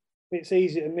know, it's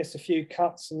easy to miss a few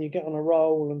cuts and you get on a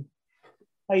roll. And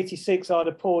 '86, I had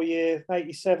a poor year.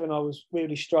 '87, I was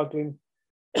really struggling.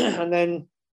 And then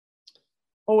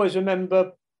always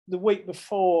remember the week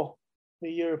before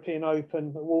the European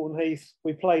Open at Walton Heath,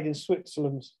 we played in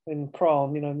Switzerland, in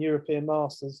Prague, you know, in European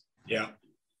Masters. Yeah.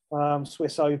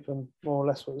 Swiss Open, more or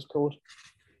less what it was called.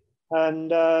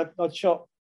 And I'd shot,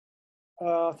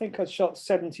 I think I'd shot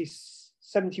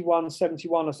 71 or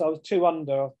so. I was 2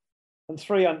 under. And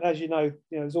 3 under, as you know,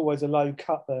 there's always a low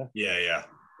cut there. Yeah, yeah.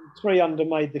 3 under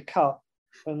made the cut,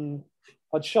 and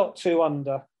I'd shot 2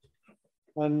 under,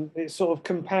 and it sort of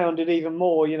compounded even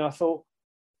more. You know, I thought,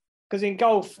 because in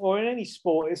golf or in any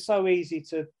sport, it's so easy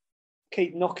to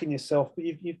keep knocking yourself, but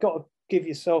you've got to give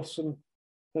yourself some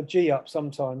G up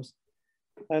sometimes.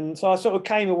 And so I sort of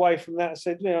came away from that and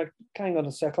said, you know, hang on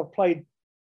a sec, I've played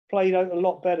a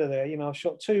lot better there. You know, I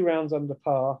shot 2 rounds under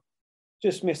par,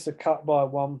 just missed the cut by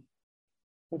 1.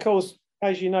 Of course,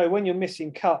 as you know, when you're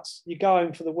missing cuts, you go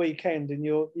home for the weekend and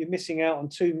you're missing out on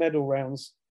 2 medal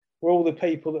rounds, where all the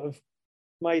people that have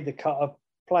made the cut are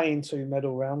playing 2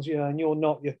 medal rounds, you know, and you're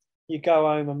not. You go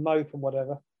home and mope and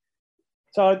whatever.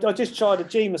 So I just tried to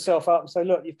G myself up and say,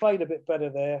 look, you played a bit better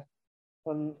there.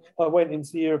 And I went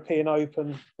into the European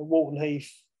Open at Walton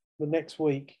Heath the next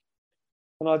week,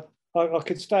 and I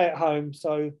could stay at home,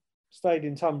 so stayed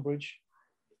in Tunbridge.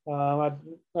 I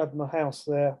had my house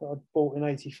there that I'd bought in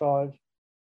 '85,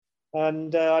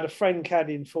 and I had a friend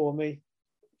caddying for me.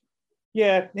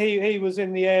 Yeah, he was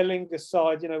in the Aer Lingus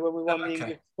side, you know, when we won the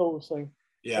English Schools thing.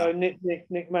 Yeah. So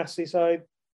Nick Massey. So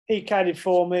he caddied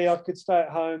for me. I could stay at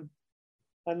home.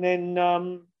 And then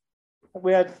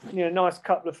we had, you know, nice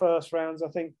couple of first rounds, I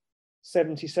think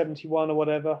 70, 71 or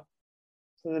whatever.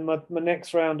 So then my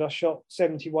next round, I shot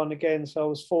 71 again. So I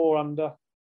was 4 under.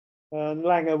 And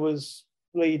Langer was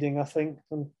leading, I think.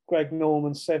 And Greg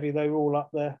Norman, Seve, they were all up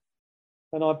there.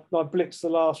 And I blitzed the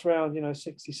last round, you know,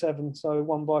 67. So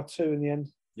 1 by 2 in the end.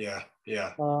 Yeah,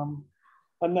 yeah.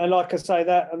 And like I say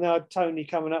that, and then I had Tony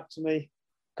coming up to me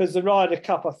because the Ryder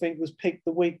Cup, I think, was picked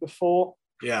the week before.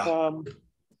 Yeah. So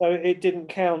it didn't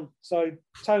count. So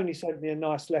Tony sent me a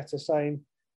nice letter saying,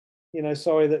 you know,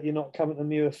 sorry that you're not coming to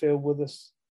Muirfield with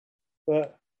us.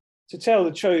 But to tell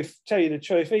you the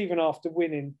truth, even after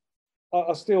winning,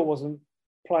 I still wasn't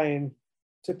playing.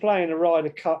 To play in a Ryder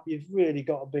Cup, you've really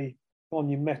got to be on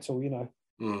your mettle, you know.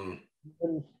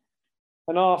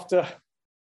 And after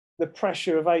the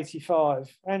pressure of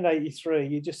 85 and 83,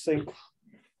 you just think,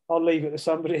 I'll leave it to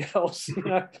somebody else, you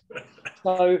know.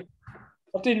 So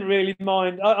I didn't really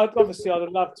mind. Obviously, I'd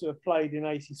have loved to have played in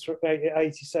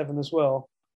 87 as well.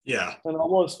 Yeah. And I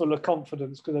was full of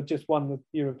confidence because I just won the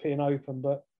European Open.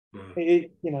 But,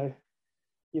 you know,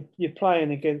 you're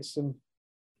playing against some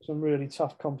really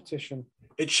tough competition.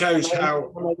 It shows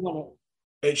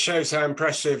it shows how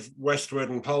impressive Westwood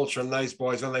and Poulter and those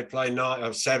boys when they play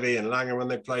Seve and Langer when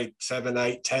they play 7,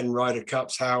 8, 10 Ryder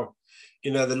Cups, how,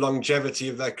 you know, the longevity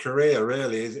of their career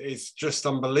really is just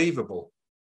unbelievable.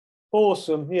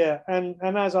 Awesome, yeah. And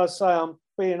as I say, I'm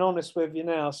being honest with you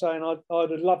now, saying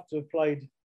I'd have loved to have played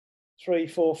 3,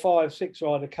 4, 5, 6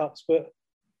 Ryder Cups, but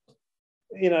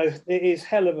you know, it's a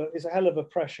hell of a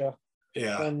pressure.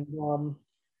 Yeah. And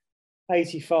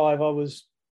 85, I was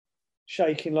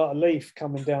shaking like a leaf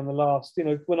coming down the last. You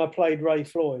know, when I played Ray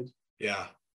Floyd. Yeah.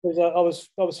 I was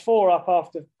 4 up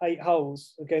after 8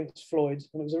 holes against Floyd,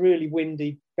 and it was a really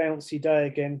windy, bouncy day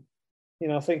again. You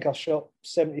know, I think I shot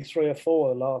 73 or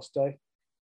 4 the last day,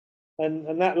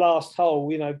 and that last hole,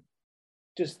 you know,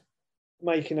 just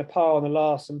making a par on the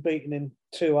last and beating him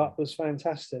 2 up was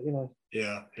fantastic. You know.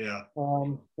 Yeah, yeah.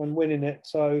 And winning it,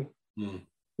 so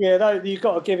yeah, you've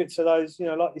got to give it to those. You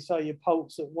know, like you say, your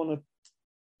Polts that want to,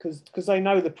 because they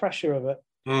know the pressure of it.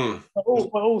 But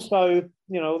also,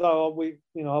 you know, although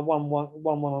I won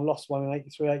one and lost one in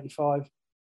 83, 85,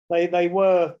 they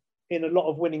were in a lot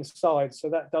of winning sides, so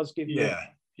that does give you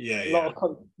a lot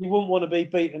of. You wouldn't want to be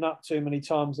beaten up too many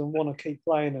times and want to keep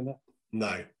playing in it.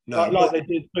 No, like they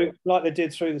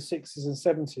did through the 60s and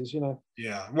 70s, you know.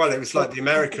 Yeah, well, it was like the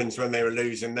Americans when they were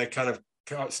losing, they kind of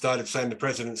started saying the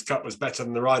President's Cup was better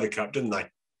than the Ryder Cup, didn't they?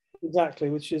 Exactly,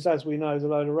 which is, as we know, is a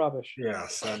load of rubbish. Yeah.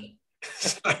 So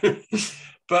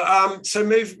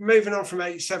moving on from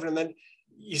 87, and then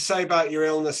you say about your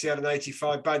illness, you had an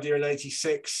 85, bad year in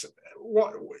 86.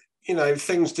 What, you know,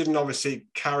 things didn't obviously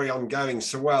carry on going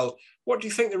so well. What do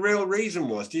you think the real reason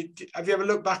was? Have you ever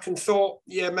looked back and thought,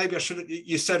 yeah, maybe I should have,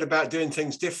 you said about doing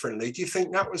things differently. Do you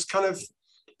think that was kind of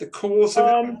the cause of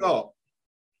it or not?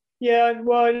 Yeah,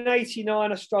 well, in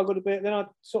 89, I struggled a bit. Then I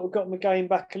sort of got my game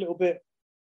back a little bit.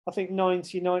 I think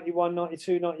 90, 91,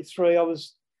 92, 93, I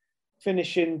was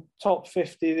finishing top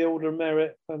 50, the Order of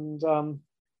Merit, and,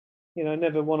 you know,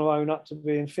 never want to own up to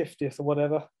being 50th or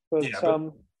whatever. But,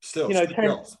 still, you know,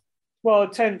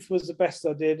 10th was the best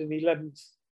I did, and 11th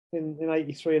in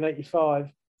 83 and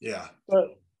 85. Yeah.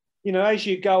 But, you know, as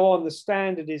you go on, the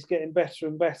standard is getting better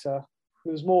and better.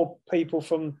 There's more people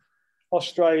from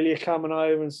Australia coming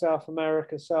over, and South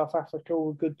America, South Africa,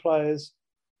 all good players.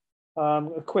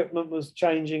 Equipment was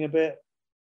changing a bit.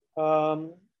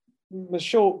 The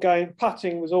short game,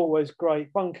 putting was always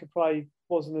great. Bunker play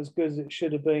wasn't as good as it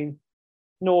should have been,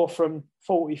 nor from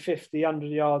 40, 50, 100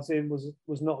 yards in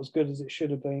was not as good as it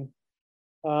should have been.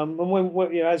 And when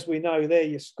you know, as we know, there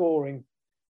you're scoring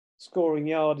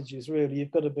yardages. Really, you've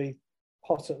got to be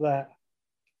hot at that.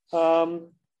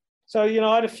 So you know,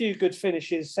 I had a few good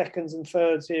finishes, seconds and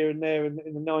thirds here and there in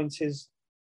the 90s.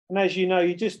 And as you know,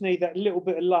 you just need that little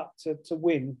bit of luck to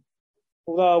win.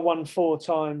 Although I won 4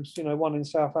 times, you know, one in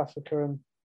South Africa and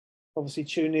obviously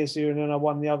Tunisia, and then I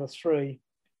won the other 3.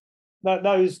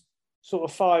 Those sort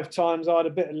of 5 times I had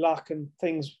a bit of luck and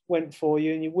things went for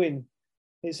you and you win.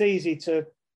 It's easy to,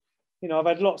 you know, I've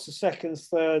had lots of seconds,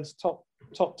 thirds, top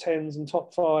 10s and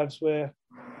top 5s where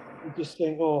you just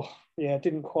think, oh, yeah,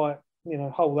 didn't quite, you know,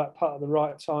 hold that putt at the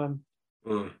right time.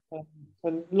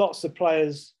 And lots of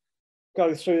players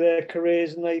go through their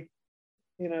careers and they,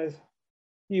 you know,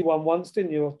 you won once,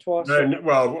 didn't you, or twice? No,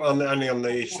 well, only on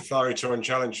the Safari Tour and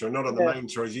Challenge Tour, not on the main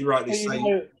tour, as you rightly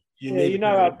say. You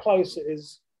know how close it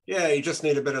is. Yeah, you just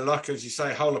need a bit of luck, as you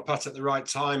say, hold a putt at the right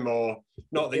time, or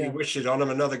not that you wish it on him.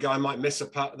 Another guy might miss a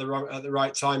putt at the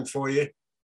right time for you.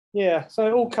 Yeah, so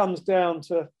it all comes down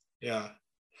to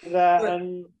that,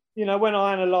 and when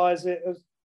I analyse it,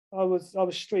 I was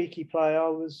a streaky player. I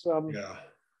was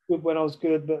good when I was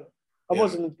good, but I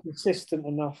wasn't consistent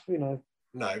enough.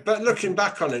 No, but looking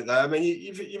back on it, though, I mean,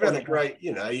 you've had a great,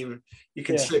 you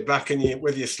can sit back and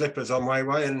with your slippers on,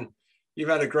 way, and you've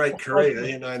had a great career,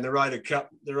 in the Ryder Cup,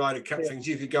 things.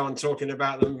 You could go on talking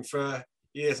about them for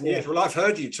years and years. Well, I've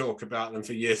heard you talk about them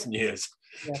for years and years.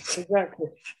 Yeah, exactly.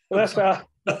 Well, that's I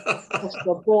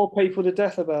bore people to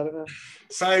death about it now.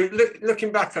 So,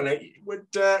 looking back on it, would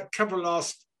a couple of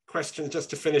last questions just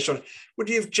to finish on. Would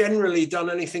you have generally done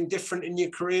anything different in your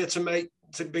career to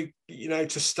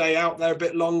stay out there a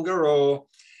bit longer, or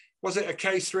was it a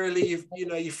case really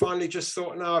you finally just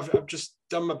thought, no, I've just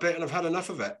done my bit and I've had enough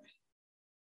of it?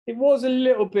 It was a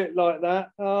little bit like that.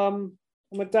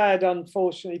 My dad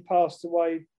unfortunately passed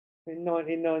away in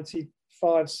 1995-6,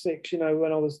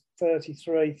 when I was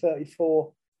 33,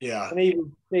 34. Yeah. And he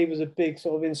was a big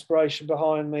sort of inspiration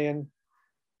behind me, and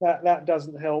that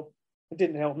doesn't help. It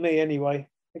didn't help me anyway.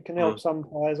 It can help some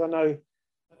players. I know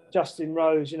Justin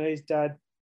Rose, his dad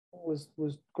was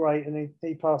great, and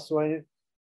he passed away. And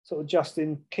sort of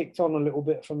Justin kicked on a little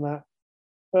bit from that.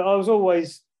 But I was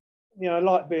always, I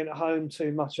liked being at home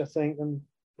too much, I think, and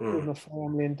with my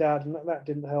family and dad, and that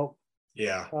didn't help.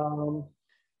 Yeah.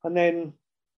 And then,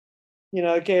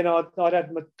 again, I'd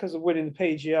had, because of winning the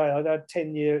PGA, I'd had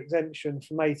 10-year exemption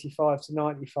from 85 to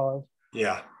 95.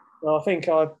 Yeah. So I think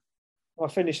I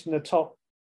finished in the top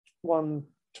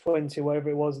 120,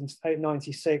 whatever it was, in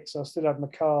 96. I still had my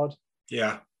card.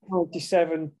 Yeah.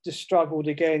 97, just struggled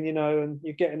again, and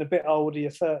you're getting a bit older, you're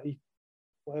 30,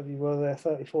 whatever you were there,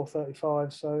 34,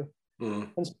 35. So, and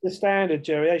the standard,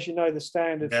 Jerry, as you know, the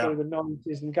standard through the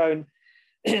 90s and going,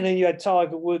 and then you had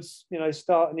Tiger Woods,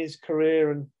 starting his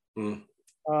career, and,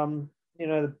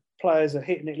 the players are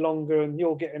hitting it longer, and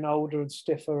you're getting older and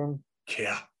stiffer. And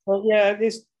but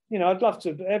it's, I'd love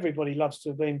to, everybody loves to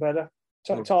have been better.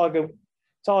 Tiger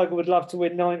would love to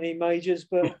win 19 majors,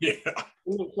 but it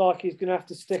looks like he's going to have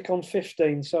to stick on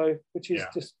 15, which is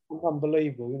just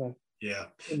unbelievable, Yeah.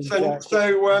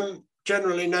 So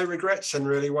generally no regrets then,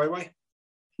 really, Wei?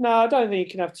 No, I don't think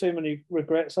you can have too many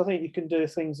regrets. I think you can do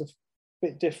things a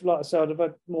bit different. Like I said, I'd have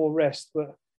had more rest,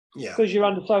 but because you're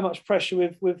under so much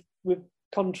pressure with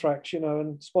contracts,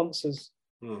 and sponsors,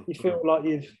 you feel like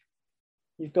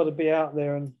you've got to be out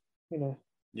there, and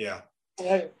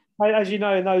as you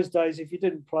know, in those days, if you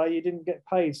didn't play, you didn't get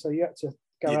paid, so you had to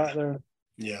go out there. And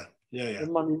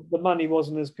the money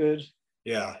wasn't as good.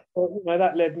 Yeah. But,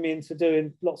 that led me into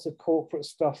doing lots of corporate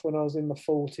stuff when I was in my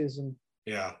 40s and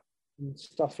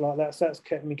stuff like that. So that's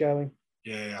kept me going.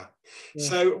 Yeah.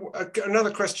 So another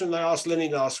question I asked Linny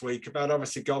last week about,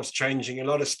 obviously golf's changing a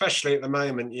lot, especially at the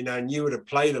moment, and you would have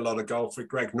played a lot of golf with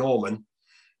Greg Norman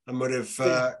and would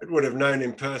have known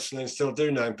him personally and still do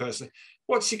know him personally.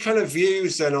 What's your kind of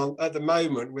views then on at the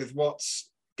moment with what's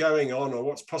going on, or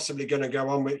what's possibly going to go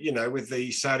on with, with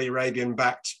the Saudi Arabian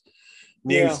backed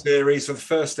new series, with the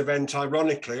first event,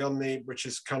 ironically, which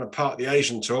is kind of part of the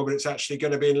Asian tour, but it's actually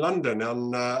going to be in London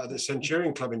on the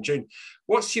Centurion Club in June.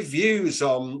 What's your views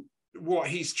on what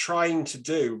he's trying to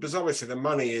do? Because obviously the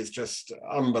money is just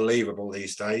unbelievable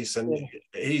these days, and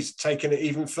he's taken it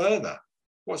even further.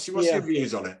 What's your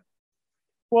views on it?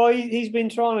 Well, he's been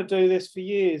trying to do this for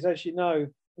years, as you know,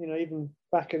 even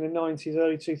back in the 90s,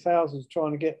 early 2000s,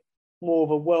 trying to get more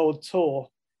of a world tour.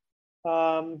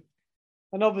 And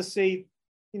obviously,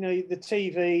 the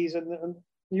TVs and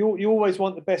you always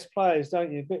want the best players,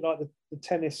 don't you? A bit like the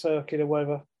tennis circuit or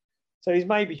whatever. So he's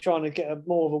maybe trying to get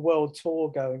more of a world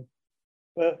tour going.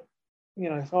 But,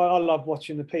 I love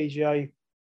watching the PGA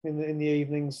in the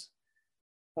evenings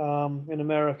in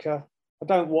America. I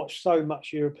don't watch so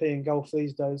much European golf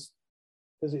these days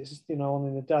because it's, on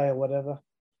in the day or whatever.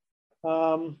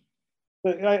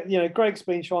 But, Greg's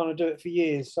been trying to do it for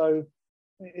years. So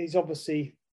he's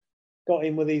obviously got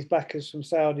in with these backers from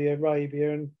Saudi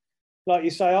Arabia. And like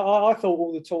you say, I thought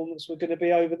all the tournaments were going to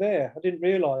be over there. I didn't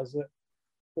realise that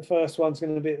the first one's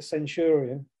going to be at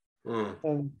Centurion.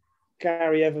 And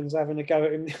Gary Evans having a go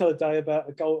at him the other day about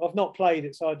the golf. I've not played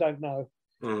it, so I don't know.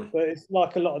 But it's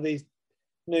like a lot of these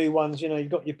new ones, you've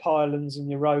got your pylons and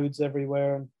your roads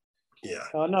everywhere. And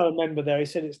I know a member there, he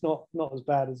said it's not as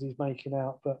bad as he's making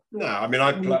out. But no, I mean,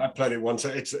 I played it once.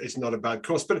 It's not a bad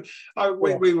course. But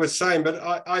we were saying, but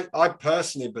I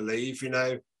personally believe,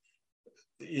 whether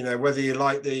you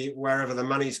like wherever the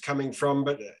money's coming from,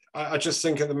 but I just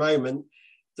think at the moment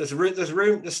there's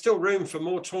still room for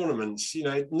more tournaments.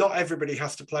 Not everybody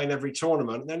has to play in every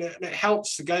tournament, and it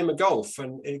helps the game of golf,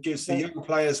 and it gives the young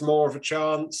players more of a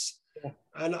chance.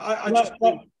 And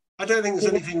I I don't think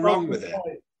there's anything wrong with it.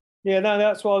 Yeah, no,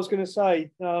 that's what I was going to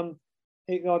say. I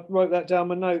wrote that down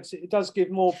in my notes. It does give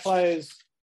more players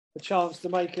a chance to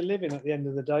make a living at the end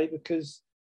of the day, because,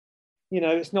 you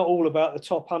know, it's not all about the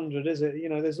top 100, is it? You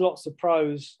know, there's lots of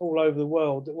pros all over the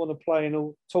world that want to play in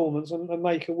all tournaments and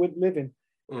make a living.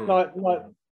 Like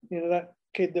you know, that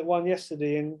kid that won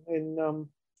yesterday in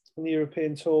the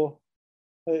European Tour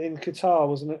in Qatar,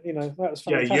 wasn't it? You know, that was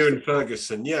fantastic. Yeah, Ewan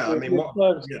Ferguson. Yeah, I mean,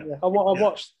 I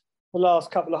watched the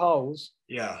last couple of holes.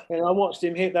 Yeah, and I watched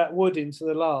him hit that wood into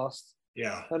the last.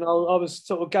 Yeah, and I was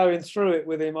sort of going through it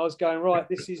with him. I was going, right,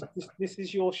 this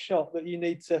is your shot that you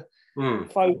need to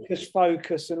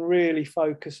focus and really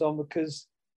focus on, because,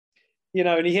 you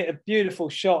know, and he hit a beautiful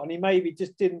shot, and he maybe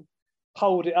just didn't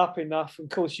hold it up enough. And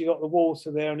of course, you got the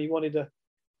water there, and he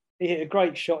hit a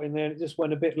great shot in there, and it just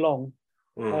went a bit long.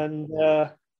 And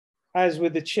as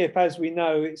with the chip, as we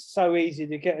know, it's so easy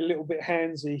to get a little bit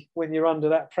handsy when you're under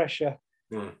that pressure.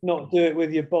 Not do it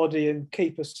with your body and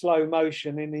keep a slow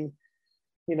motion. And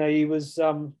he was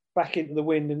back into the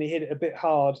wind, and he hit it a bit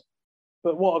hard.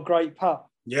 But what a great putt!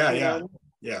 Yeah.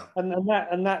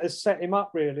 And that has set him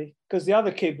up, really, because the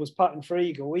other kid was putting for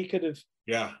eagle. He could have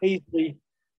easily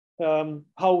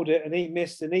hold it, and he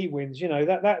missed, and he wins. You know,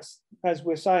 that's, as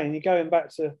we're saying, you're going back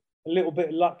to a little bit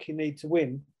of luck you need to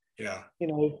win. Yeah. You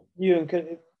know, Ewan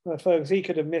Fergus, he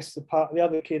could have missed the putt. The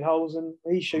other kid holds, and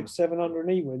he shoots 700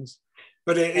 and he wins.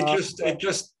 But the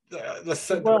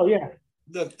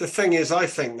thing is, I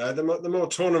think, though, the more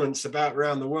tournaments about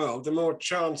around the world, the more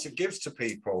chance it gives to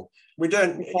people. We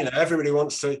don't, you know, everybody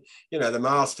wants to, you know, the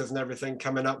Masters and everything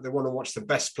coming up. They want to watch the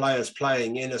best players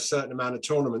playing in a certain amount of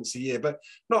tournaments a year. But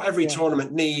not every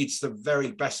tournament needs the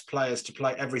very best players to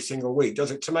play every single week, does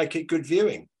it, to make it good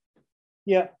viewing?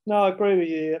 Yeah, no, I agree with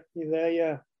you there,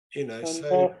 yeah. You know, and,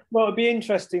 well, it'd be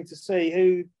interesting to see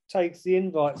who takes the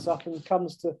invites up and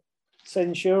comes to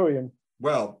Centurion.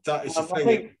 Well, that is the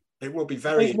thing. It will be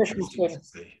very interesting to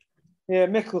see. Yeah,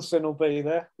 Mickelson will be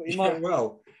there. But he might...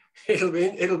 well,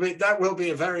 that will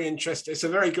be a very interesting. It's a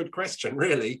very good question,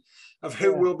 really, of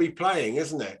who will be playing,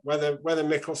 isn't it? Whether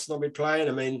Mickelson will be playing.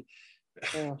 I mean,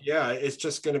 it's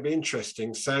just going to be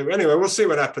interesting. So anyway, we'll see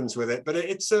what happens with it. But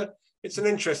it's an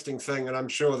interesting thing, and I'm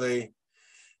sure the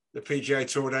PGA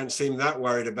Tour don't seem that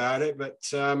worried about it. But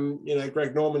you know,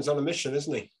 Greg Norman's on a mission,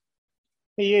 isn't he?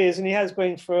 He is, and he has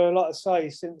been for, like I say,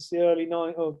 since the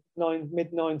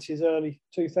mid-90s, early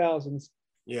 2000s.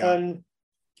 Yeah. And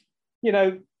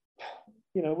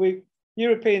we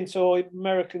European Tour,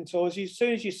 American Tours. As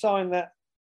soon as you sign that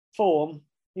form,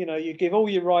 you know, you give all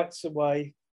your rights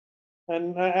away,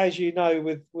 and as you know,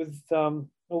 with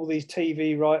all these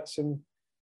TV rights and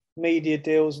media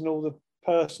deals and all the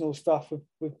personal stuff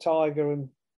with Tiger, and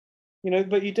you know,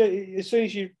 but you do, as soon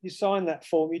as you sign that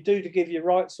form, you do to give your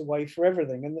rights away for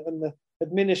everything, and the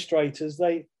administrators,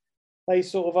 they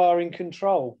sort of are in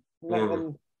control.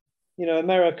 And you know,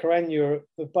 America and Europe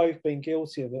have both been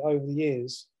guilty of it over the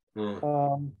years.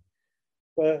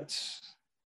 But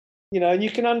you know, and you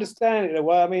can understand it in a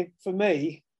way. I mean, for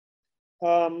me,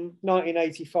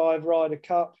 1985 Ryder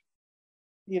Cup,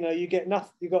 you know, you got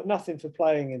nothing for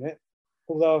playing in it,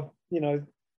 although, you know,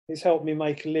 it's helped me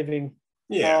make a living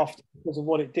after, because of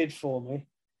what it did for me.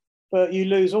 But you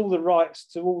lose all the rights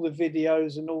to all the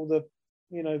videos and all the,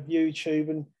 you know, YouTube,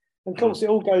 and of course it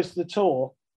all goes to the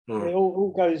tour. It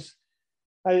all goes,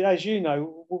 as you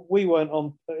know, we weren't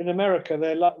on in America.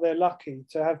 They're lucky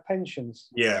to have pensions.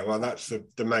 Yeah, well, that's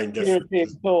the main difference. European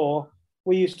Tour,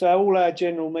 we used to have all our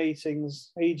general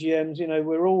meetings, EGMs. You know,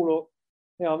 we're all.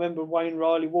 You know, I remember Wayne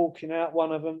Riley walking out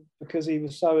one of them because he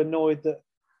was so annoyed that,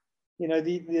 you know,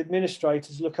 the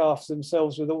administrators look after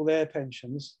themselves with all their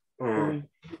pensions. And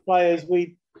players,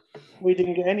 we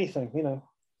didn't get anything, you know.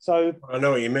 So I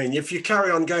know what you mean. If you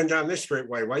carry on going down this route,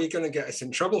 you're going to get us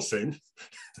in trouble soon.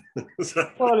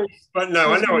 But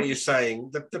no, I know what you're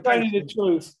saying. The only the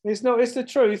truth. It's the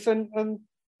truth, and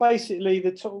basically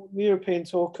the European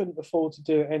Tour couldn't afford to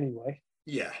do it anyway.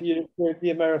 Yeah,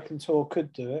 the American Tour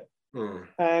could do it.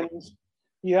 And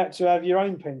you had to have your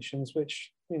own pensions,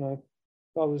 which, you know,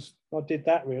 I did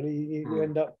that really. You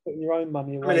end up putting your own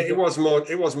money away. I mean, it was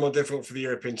more difficult for the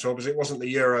European Tour because it wasn't the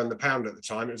euro and the pound at the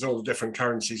time. It was all the different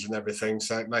currencies and everything,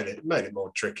 so it made it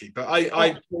more tricky. But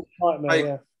I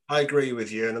agree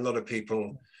with you, and a lot of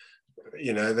people,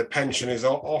 you know, the pension is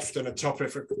often a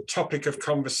topic of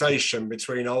conversation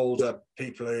between older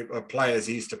people who are players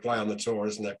who used to play on the tour,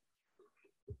 isn't it?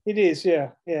 It is, yeah,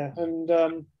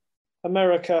 and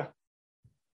America,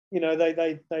 you know,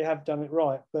 they have done it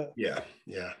right, but you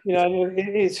know,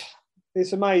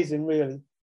 it's amazing, really,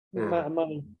 the amount of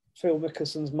money Phil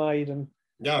Mickelson's made, and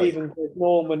even Greg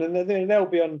Norman, and they'll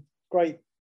be on great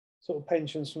sort of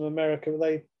pensions from America.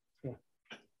 They,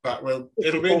 but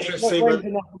it'll be interesting to see when's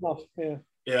enough.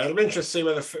 Yeah, it'll be interesting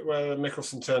to see whether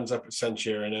Mickelson turns up at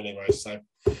Centurion anyway. So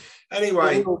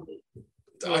anyway,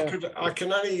 I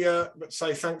can only but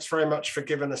say thanks very much for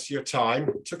giving us your time.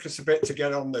 It took us a bit to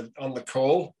get on the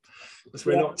call, because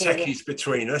we're not techies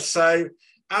between us. So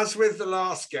as with the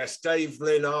last guest, Dave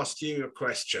Lynn asked you a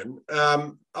question.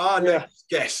 Our next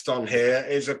guest on here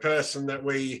is a person that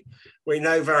we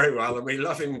know very well and we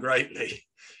love him greatly.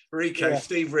 Rico,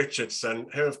 Steve Richardson,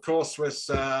 who of course was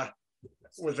a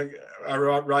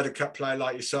Ryder Cup player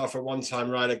like yourself, a one-time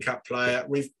Ryder Cup player.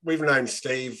 We've known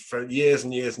Steve for years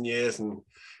and years and years, and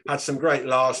had some great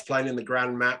laughs playing in the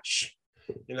Grand Match,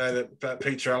 you know, that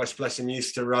Peter Ellis, bless him,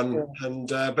 used to run. Yeah. And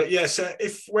but yes,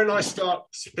 when I start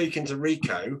speaking to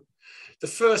Rico, the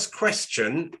first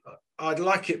question, I'd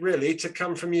like it really to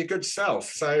come from your good self.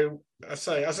 So I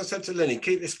say, as I said to Linny,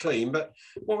 keep this clean. But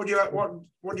what do you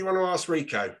want to ask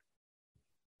Rico?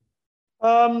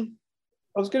 I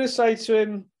was going to say to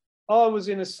him, I was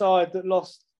in a side that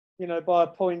lost, you know, by a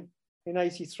point in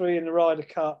 '83 in the Ryder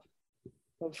Cup.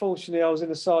 Unfortunately, I was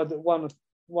in a side that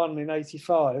won in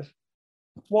 '85.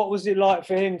 What was it like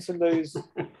for him to lose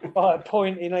by a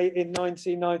point in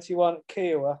 1991 at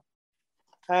Kiowa,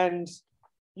 and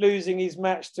losing his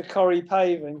match to Corey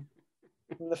Pavin,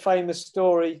 and the famous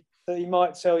story that he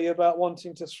might tell you about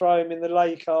wanting to throw him in the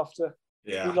lake after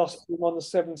he lost him on the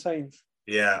 17th?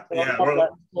 Yeah, so I love that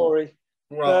story.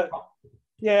 Well,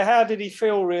 but, how did he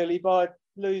feel really by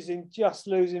losing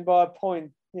by a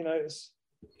point? You know,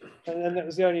 and that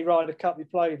was the only Ryder Cup he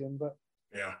played in. But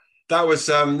that was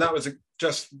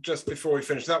just before we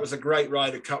finished. That was a great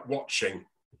Ryder Cup watching.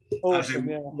 Awesome,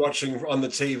 watching on the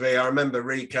TV. I remember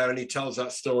Rico, and he tells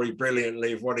that story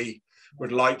brilliantly of what he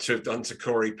would like to have done to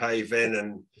Corey Pavin,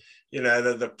 and you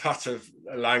know, the putt of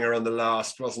Langer on the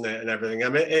last, wasn't it, and everything. I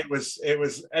mean, it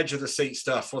was edge of the seat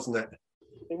stuff, wasn't it?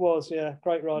 It was,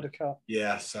 great Ryder Cup.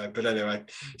 Yeah. So, but anyway,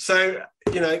 so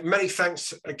you know, many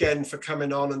thanks again for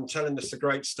coming on and telling us the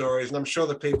great stories. And I'm sure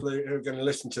the people who are going to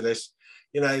listen to this,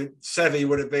 you know, Seve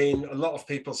would have been a lot of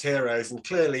people's heroes, and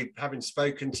clearly, having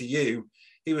spoken to you,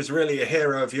 he was really a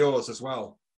hero of yours as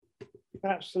well.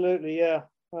 Absolutely, yeah.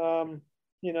 You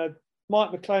know,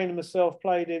 Mike McLean and myself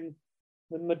played in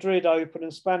the Madrid Open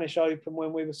and Spanish Open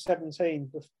when we were 17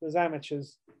 as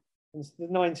amateurs in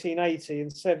 1980,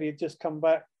 and Seve had just come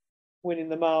back winning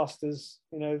the Masters.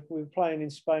 You know, we were playing in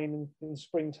Spain in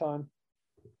springtime,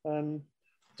 and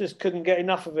just couldn't get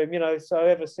enough of him, you know. So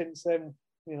ever since then,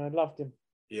 you know, loved him.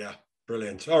 Yeah,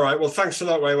 brilliant. All right, well, thanks a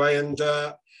lot, Wei Wei, and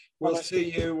we'll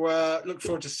see you. Look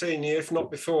forward to seeing you, if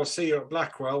not before, see you at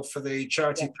Blackwell for the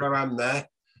charity Pro-Am there.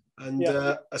 And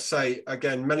I say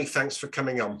again, many thanks for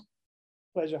coming on.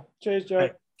 Pleasure. Cheers, Joe.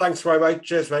 Thanks, Wei Wei.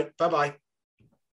 Cheers, mate. Bye-bye.